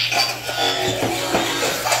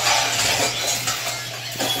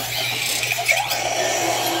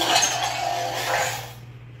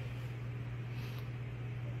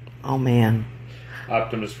 Oh man.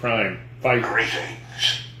 Optimus Prime. Fight. Greetings.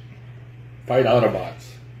 Fight Autobots.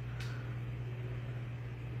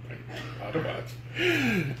 Fight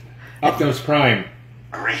Autobots. Optimus Prime.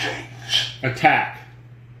 Greetings. Attack.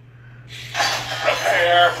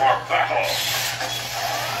 Prepare for battle.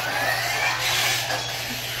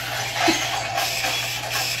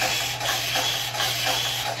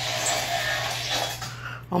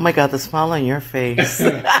 Oh my god, the smile on your face.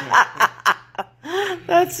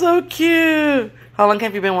 That's so cute. How long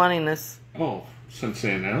have you been wanting this? Oh, since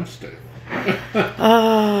they announced it.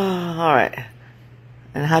 Oh, alright.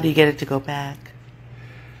 And how do you get it to go back?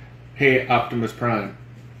 Hey, Optimus Prime.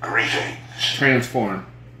 Greetings. Transform.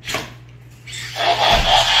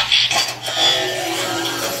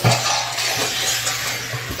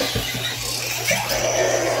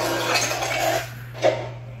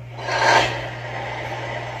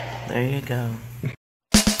 There you go.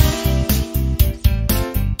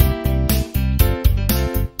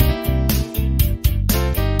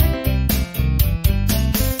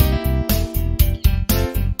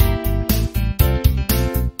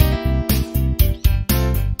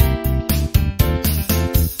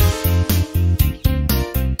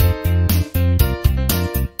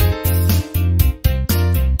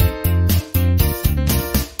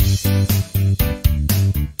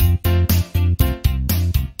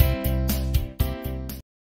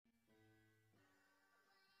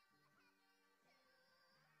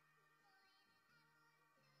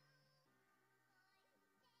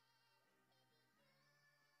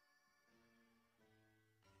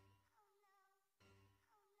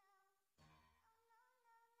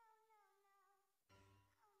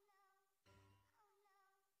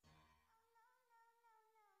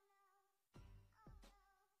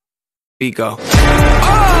 We go.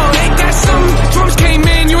 Oh, ain't that something? Drums came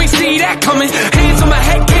in, you ain't see that coming. Hands on my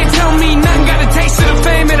head, can't tell me nothing. Got a taste of the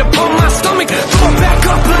fame, it'll pump my stomach. Throw it back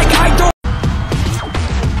up like I don't.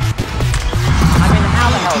 I mean,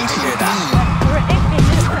 how the hell did you do that?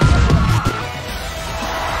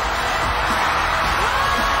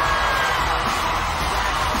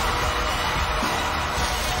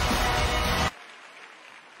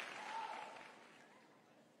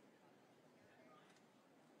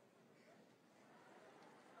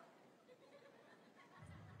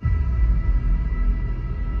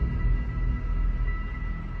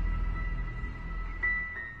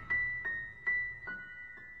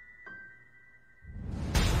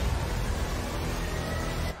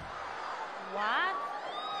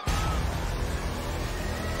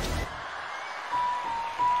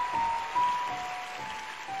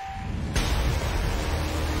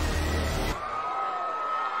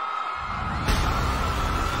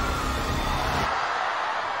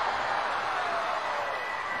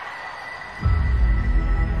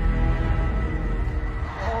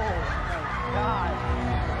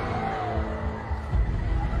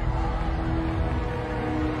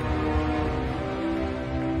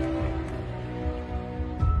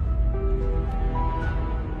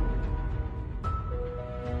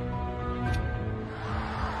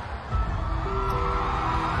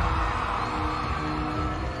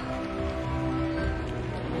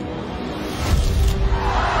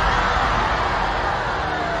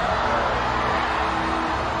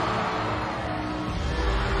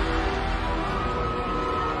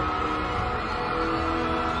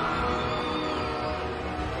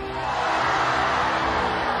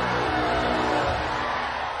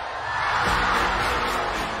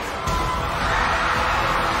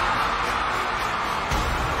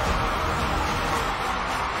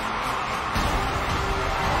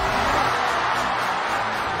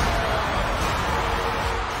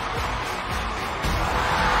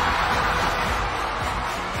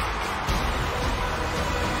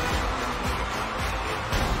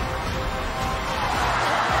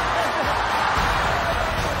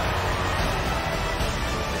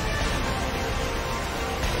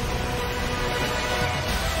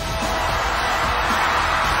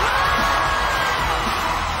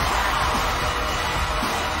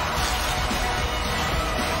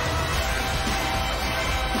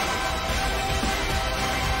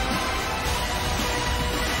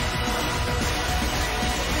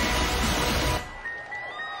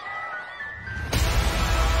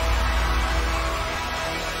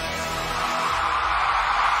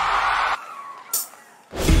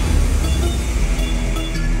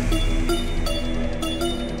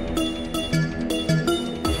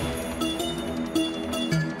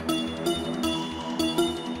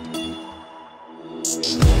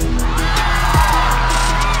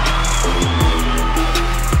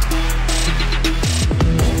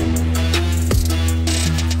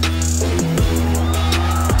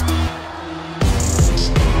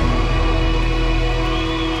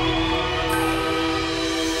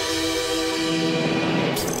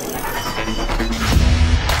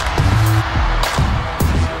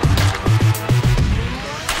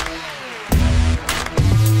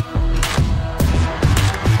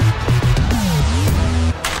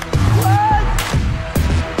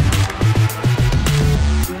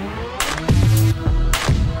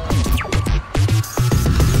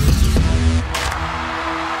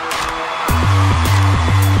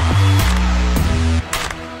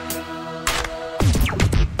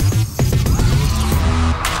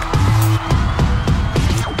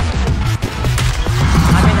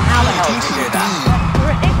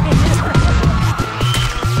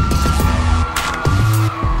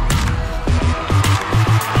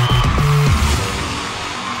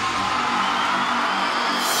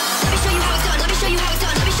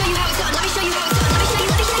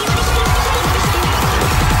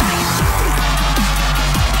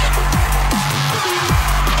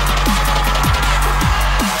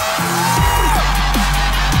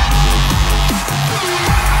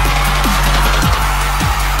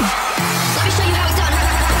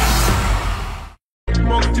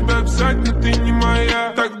 у тебя обязательно, ты не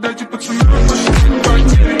моя. Так дайте пацанам больше не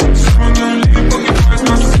потери. Снова налей, погибаясь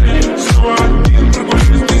на сцене. Снова один,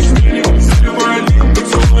 прогуляюсь без денег. Заливай один,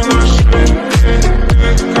 поцелуй на шее.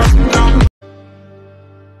 Как там?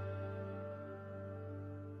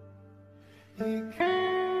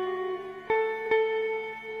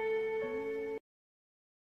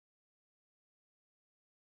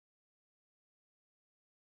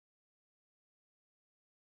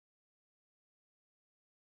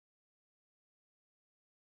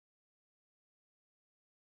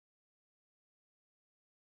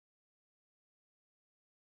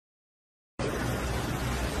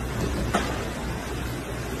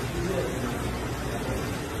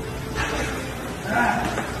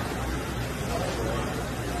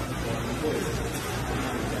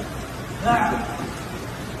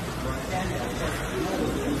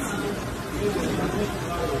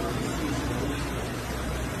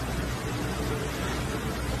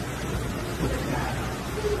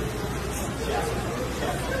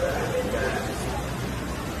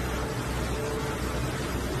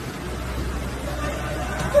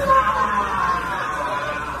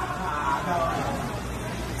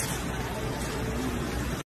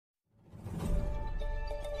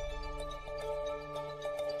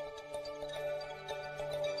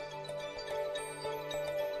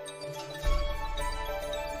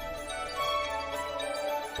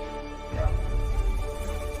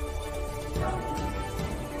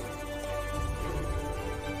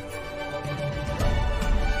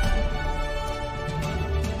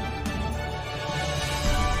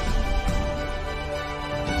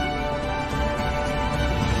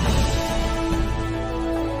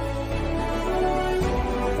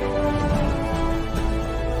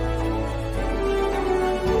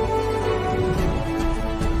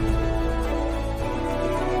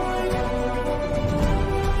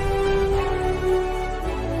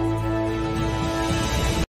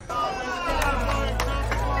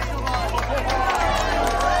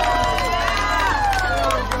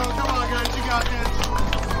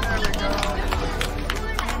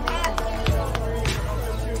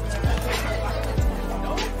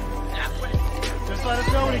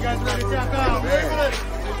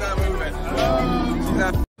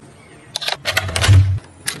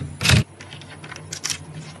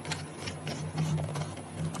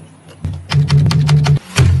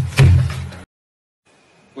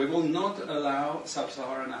 We will not allow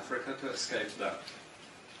sub-Saharan Africa to escape that.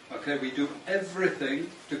 Okay, we do everything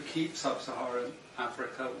to keep sub-Saharan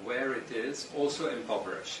Africa where it is, also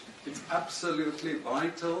impoverished. It's absolutely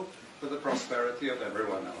vital for the prosperity of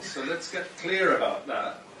everyone else. So let's get clear about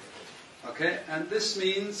that. Okay, and this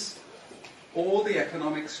means all the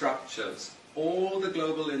economic structures, all the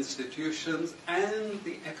global institutions, and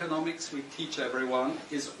the economics we teach everyone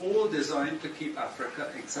is all designed to keep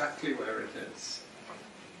Africa exactly where it is.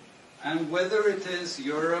 And whether it is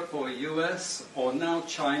Europe or US or now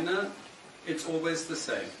China, it's always the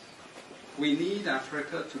same. We need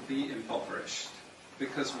Africa to be impoverished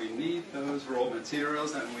because we need those raw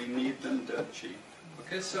materials and we need them dirt cheap.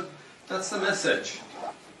 Okay, so that's the message.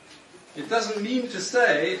 It doesn't mean to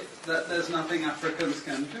say that there's nothing Africans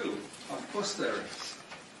can do. Of course there is.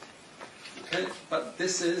 Okay, but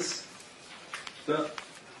this is the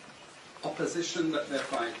opposition that they're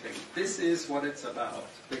fighting. This is what it's about.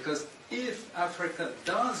 Because if Africa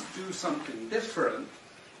does do something different,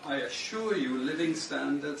 I assure you living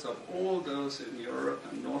standards of all those in Europe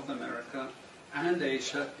and North America and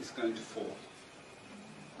Asia is going to fall.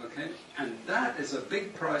 Okay? And that is a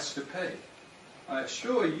big price to pay. I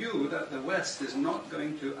assure you that the West is not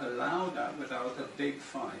going to allow that without a big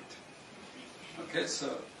fight. Okay,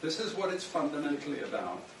 so this is what it's fundamentally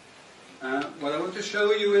about. What I want to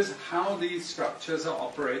show you is how these structures are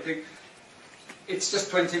operating. It's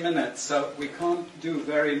just 20 minutes, so we can't do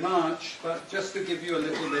very much, but just to give you a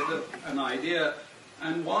little bit of an idea.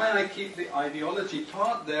 And why I keep the ideology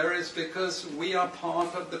part there is because we are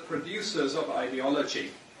part of the producers of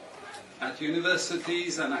ideology. At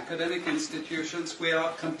universities and academic institutions, we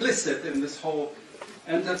are complicit in this whole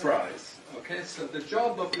enterprise. Okay, so the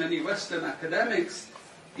job of many Western academics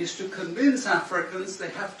is to convince Africans they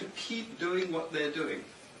have to keep doing what they're doing.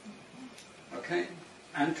 Okay?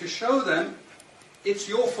 And to show them it's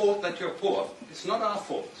your fault that you're poor. It's not our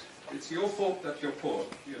fault. It's your fault that you're poor.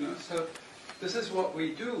 You know? So this is what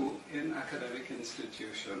we do in academic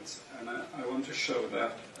institutions, and I want to show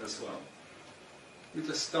that as well. Let me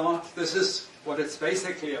just start. This is what it's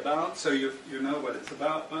basically about, so you know what it's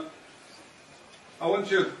about. But I want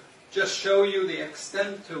to just show you the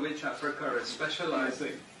extent to which Africa is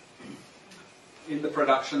specializing in the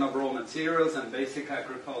production of raw materials and basic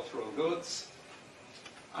agricultural goods.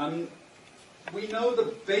 We know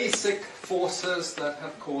the basic forces that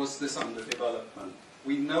have caused this underdevelopment.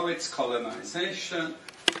 We know it's colonization.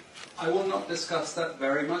 I will not discuss that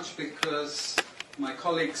very much because my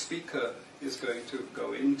colleague speaker is going to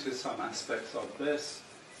go into some aspects of this.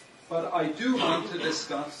 But I do want to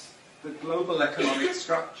discuss the global economic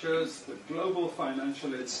structures, the global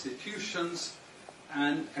financial institutions,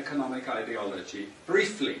 and economic ideology,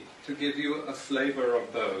 briefly, to give you a flavor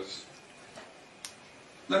of those.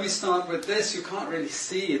 Let me start with this. You can't really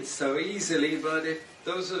see it so easily, but if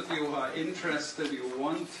those of you who are interested, you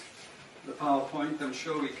want the PowerPoint, I'm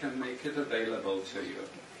sure we can make it available to you.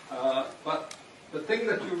 But the thing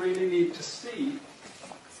that you really need to see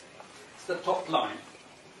is the top line.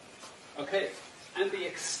 Okay? And the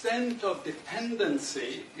extent of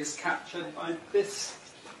dependency is captured by this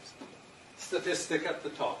statistic at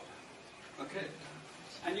the top. Okay?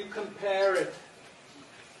 And you compare it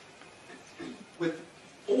with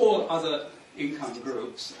all other income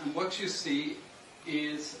groups, and what you see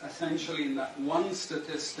is essentially in that one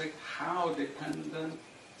statistic how dependent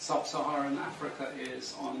sub-Saharan Africa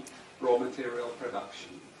is on raw material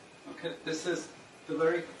production. Okay? This is the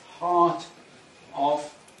very heart of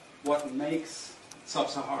what makes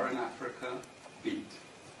sub-Saharan Africa beat.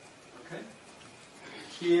 Okay?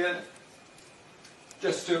 Here,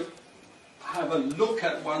 just to have a look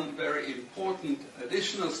at one very important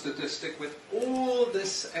additional statistic, with all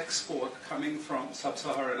this export coming from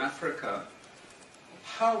sub-Saharan Africa,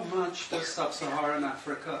 how much does sub-Saharan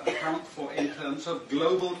Africa account for in terms of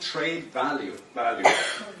global trade value?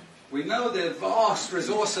 We know there are vast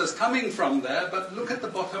resources coming from there, but look at the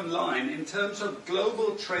bottom line in terms of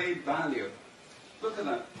global trade value. Look at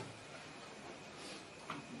that.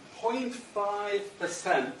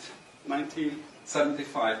 0.5%,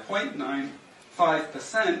 1975,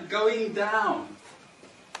 0.95%, going down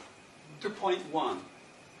to 0.1.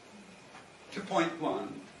 To 0.1.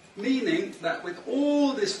 Meaning that with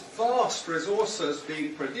all these vast resources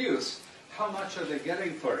being produced, how much are they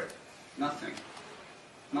getting for it? Nothing.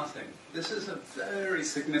 Nothing. This is a very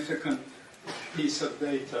significant piece of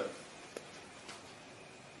data.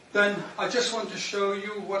 Then I just want to show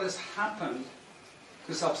you what has happened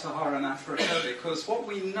to sub-Saharan Africa, because what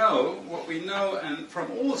we know, and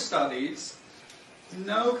from all studies,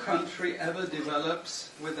 no country ever develops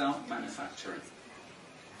without manufacturing.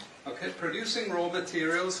 Okay, producing raw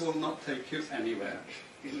materials will not take you anywhere.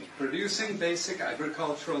 Producing basic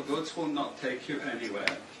agricultural goods will not take you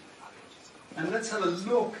anywhere. And let's have a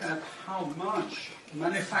look at how much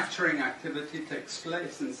manufacturing activity takes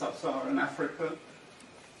place in sub-Saharan Africa.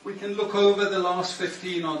 We can look over the last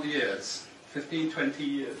 15 odd years, 15, 20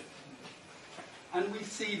 years. And we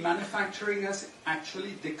see manufacturing has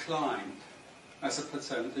actually declined as a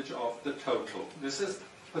percentage of the total. This is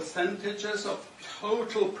percentages of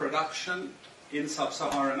total production in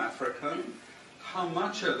sub-Saharan Africa. How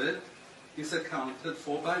much of it is accounted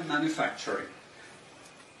for by manufacturing?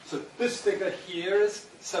 So this figure here is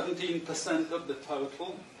 17% of the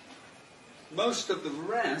total. Most of the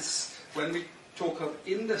rest, when we talk of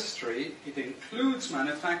industry, it includes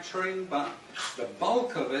manufacturing, but the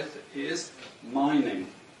bulk of it is mining.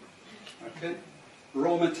 Okay?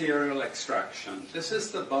 Raw material extraction. This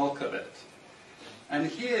is the bulk of it. And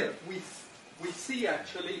here we see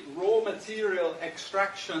actually raw material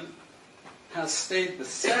extraction has stayed the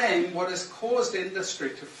same. What has caused industry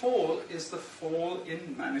to fall is the fall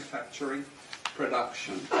in manufacturing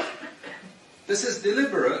production. This is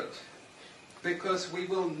deliberate because we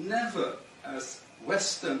will never, as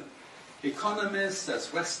Western economists,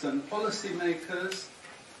 as Western policymakers,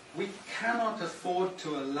 we cannot afford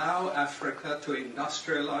to allow Africa to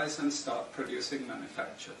industrialize and start producing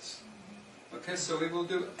manufactures. Okay, so we will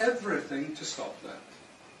do everything to stop that.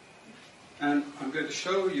 And I'm going to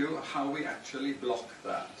show you how we actually block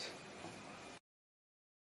that.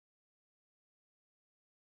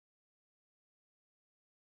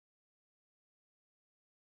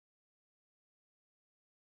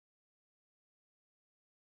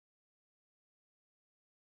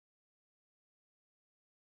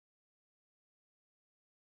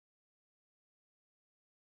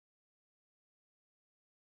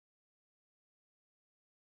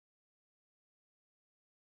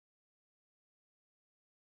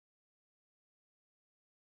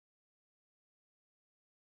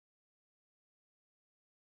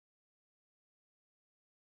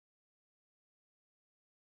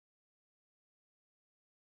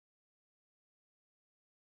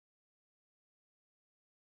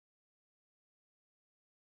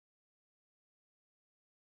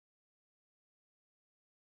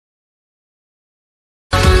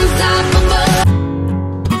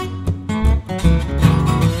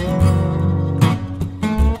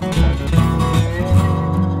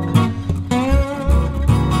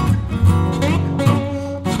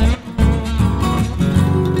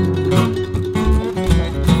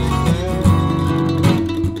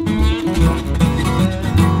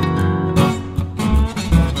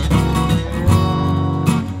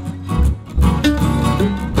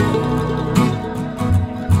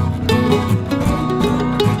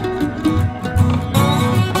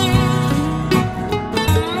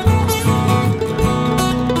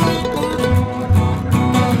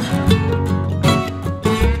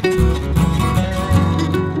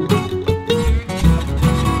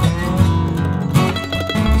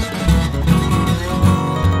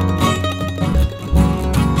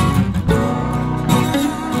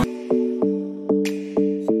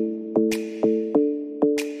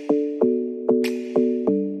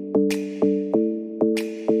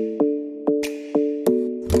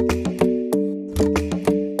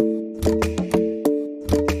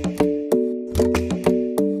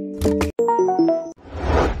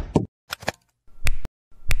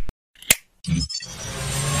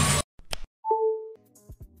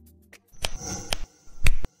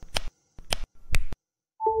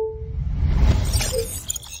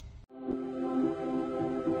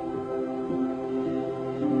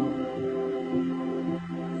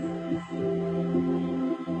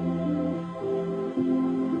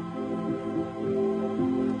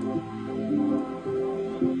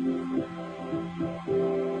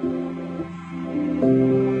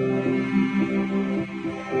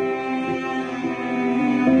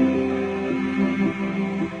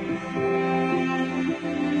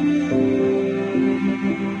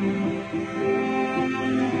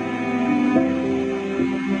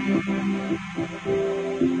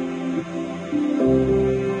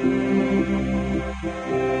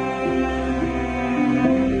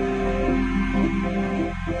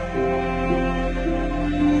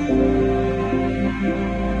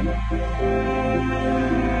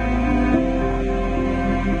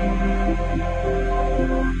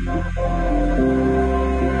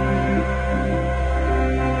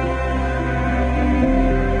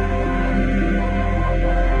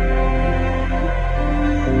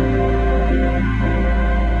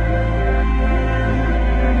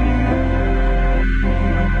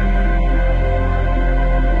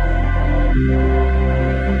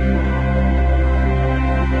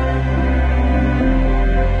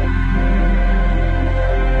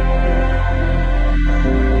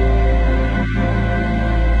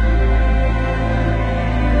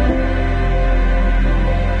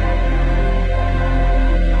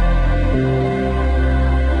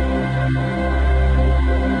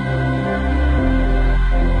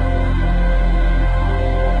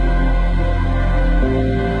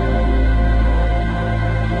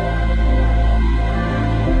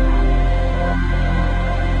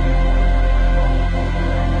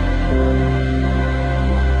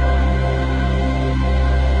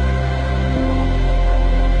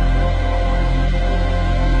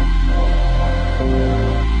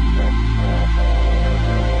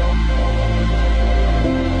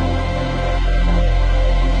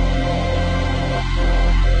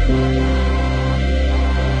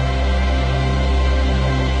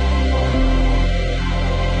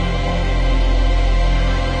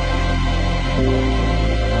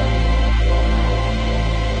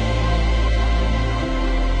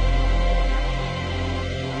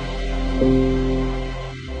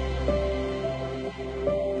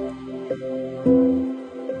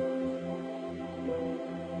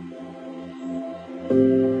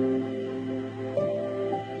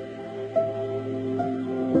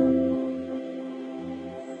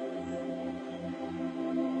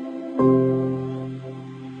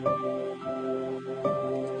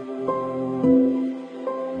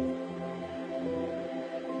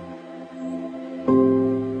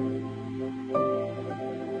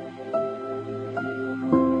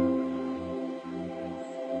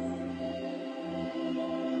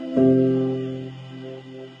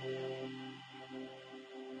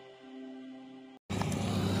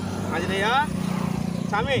 Ayah,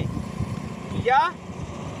 Sami. Iya.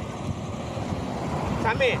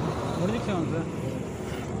 Sami. What did you answer?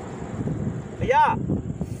 Ayah.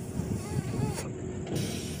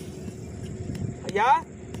 Ayah.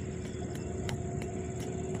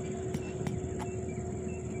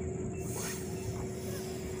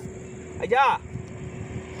 Ayah.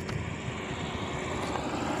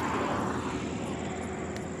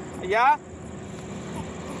 Ayah.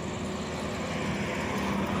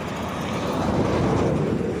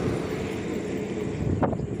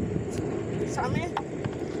 Sami.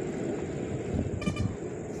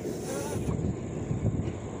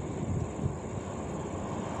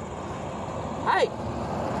 Hai.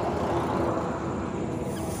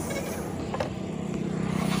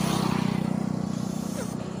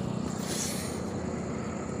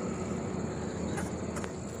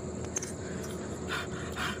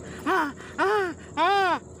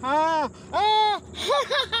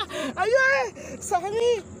 Ayah,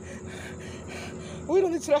 Sami. We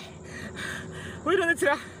don't need to. We don't need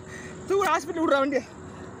to. Two hospital around here.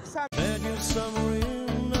 Begging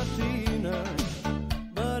Samarina,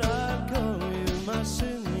 but I'd call you my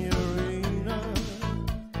senorita.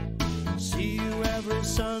 See you every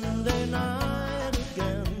Sunday night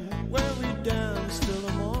again, where we dance till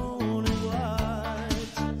the morning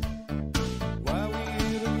light. While we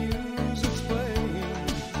hear the music's playing,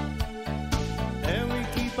 and we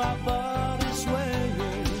keep our bodies swaying.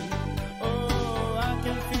 Oh, I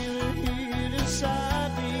can feel it heat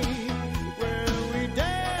inside me, where we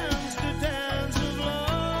dance the dance of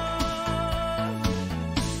love.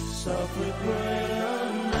 Softly play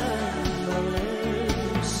on mandolins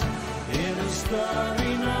in a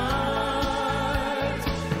starry night,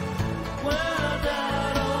 where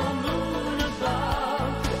that old moon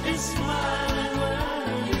above is smiling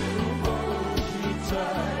when you hold me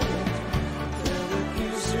tight. Till the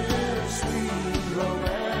kisses, sweet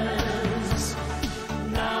romance,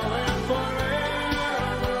 now and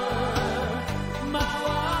forever. My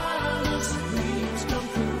wildest dreams come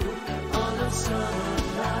true on a summer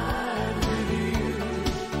night with you.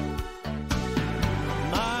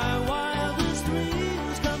 My wildest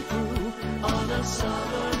dreams come true on a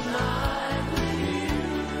summer night with you.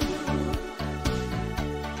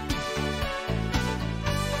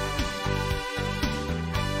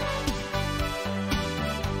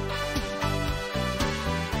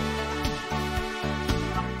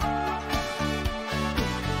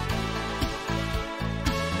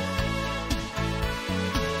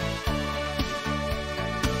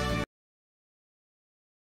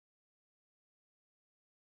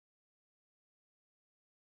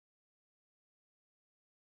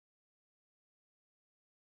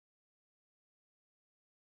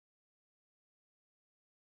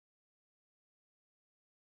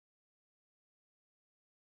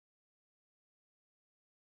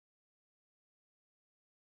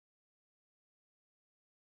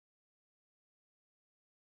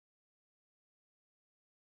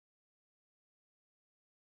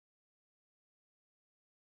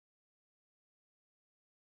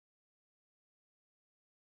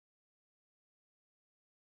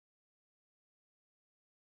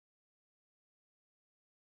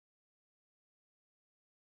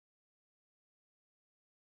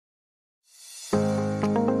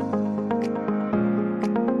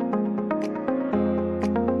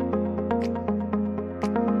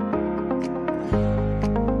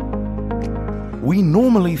 We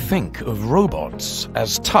normally think of robots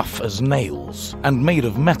as tough as nails and made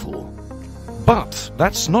of metal, but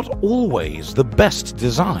that's not always the best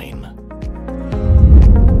design.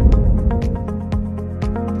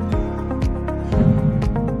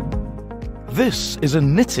 This is a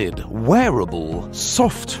knitted, wearable,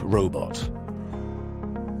 soft robot.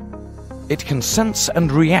 It can sense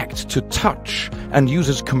and react to touch and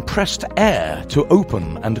uses compressed air to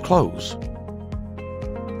open and close.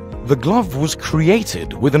 The glove was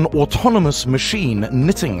created with an autonomous machine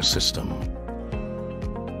knitting system.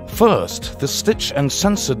 First, the stitch and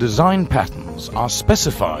sensor design patterns are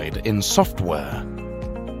specified in software.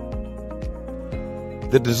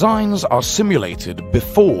 The designs are simulated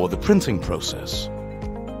before the printing process.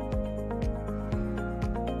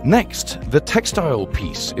 Next, the textile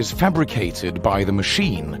piece is fabricated by the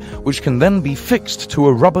machine, which can then be fixed to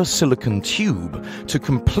a rubber silicon tube to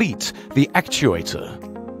complete the actuator.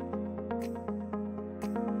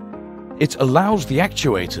 It allows the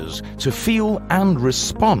actuators to feel and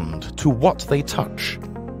respond to what they touch.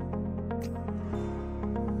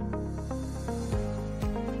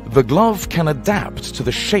 The glove can adapt to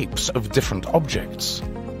the shapes of different objects.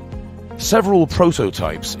 Several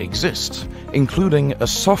prototypes exist, including a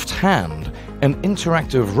soft hand an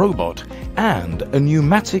interactive robot, and a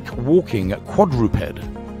pneumatic walking quadruped.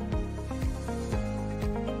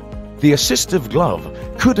 The assistive glove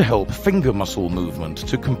could help finger muscle movement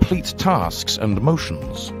to complete tasks and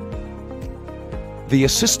motions. The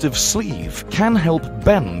assistive sleeve can help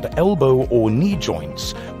bend elbow or knee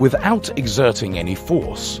joints without exerting any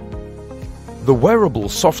force. The wearable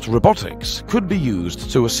soft robotics could be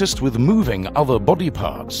used to assist with moving other body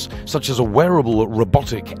parts, such as a wearable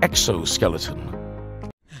robotic exoskeleton.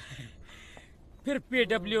 फिर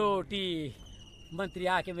PWT मंत्री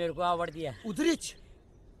आके मेरे को award दिया।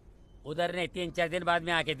 उधर नहीं, 3-4 दिन बाद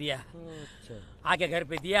में आके दिया। आके घर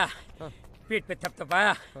पे दिया, पीठ पे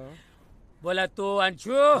थपथपाया, बोला तू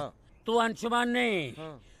अंशुमान नहीं,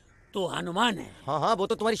 तू हनुमान है। हाँ, वो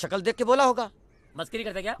तो तुम्हारी शक्ल देख के बोला होगा। मस्करी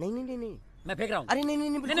करता क्या? नहीं। मैं फेंक रहा हूँ। अरे नहीं,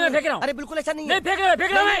 मैं फेंक रहा हूँ। अरे बिल्कुल ऐसा नहीं है। नहीं फेंक रहा हूँ।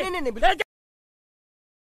 नहीं।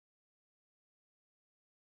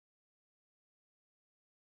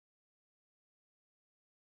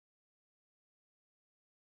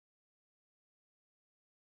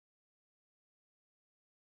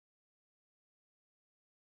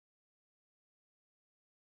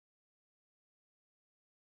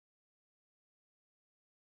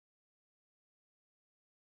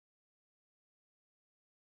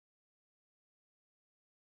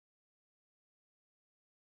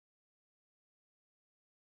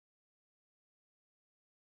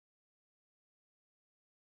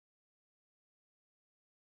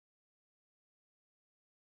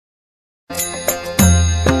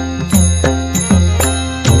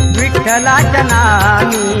 विठ्ठलाच्या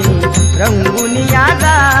नामी रंगुनिया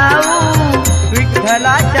जाऊ,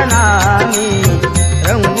 विठ्ठलाच्या नामी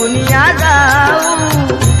रंगुनिया जाऊ,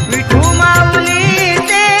 विठू माऊली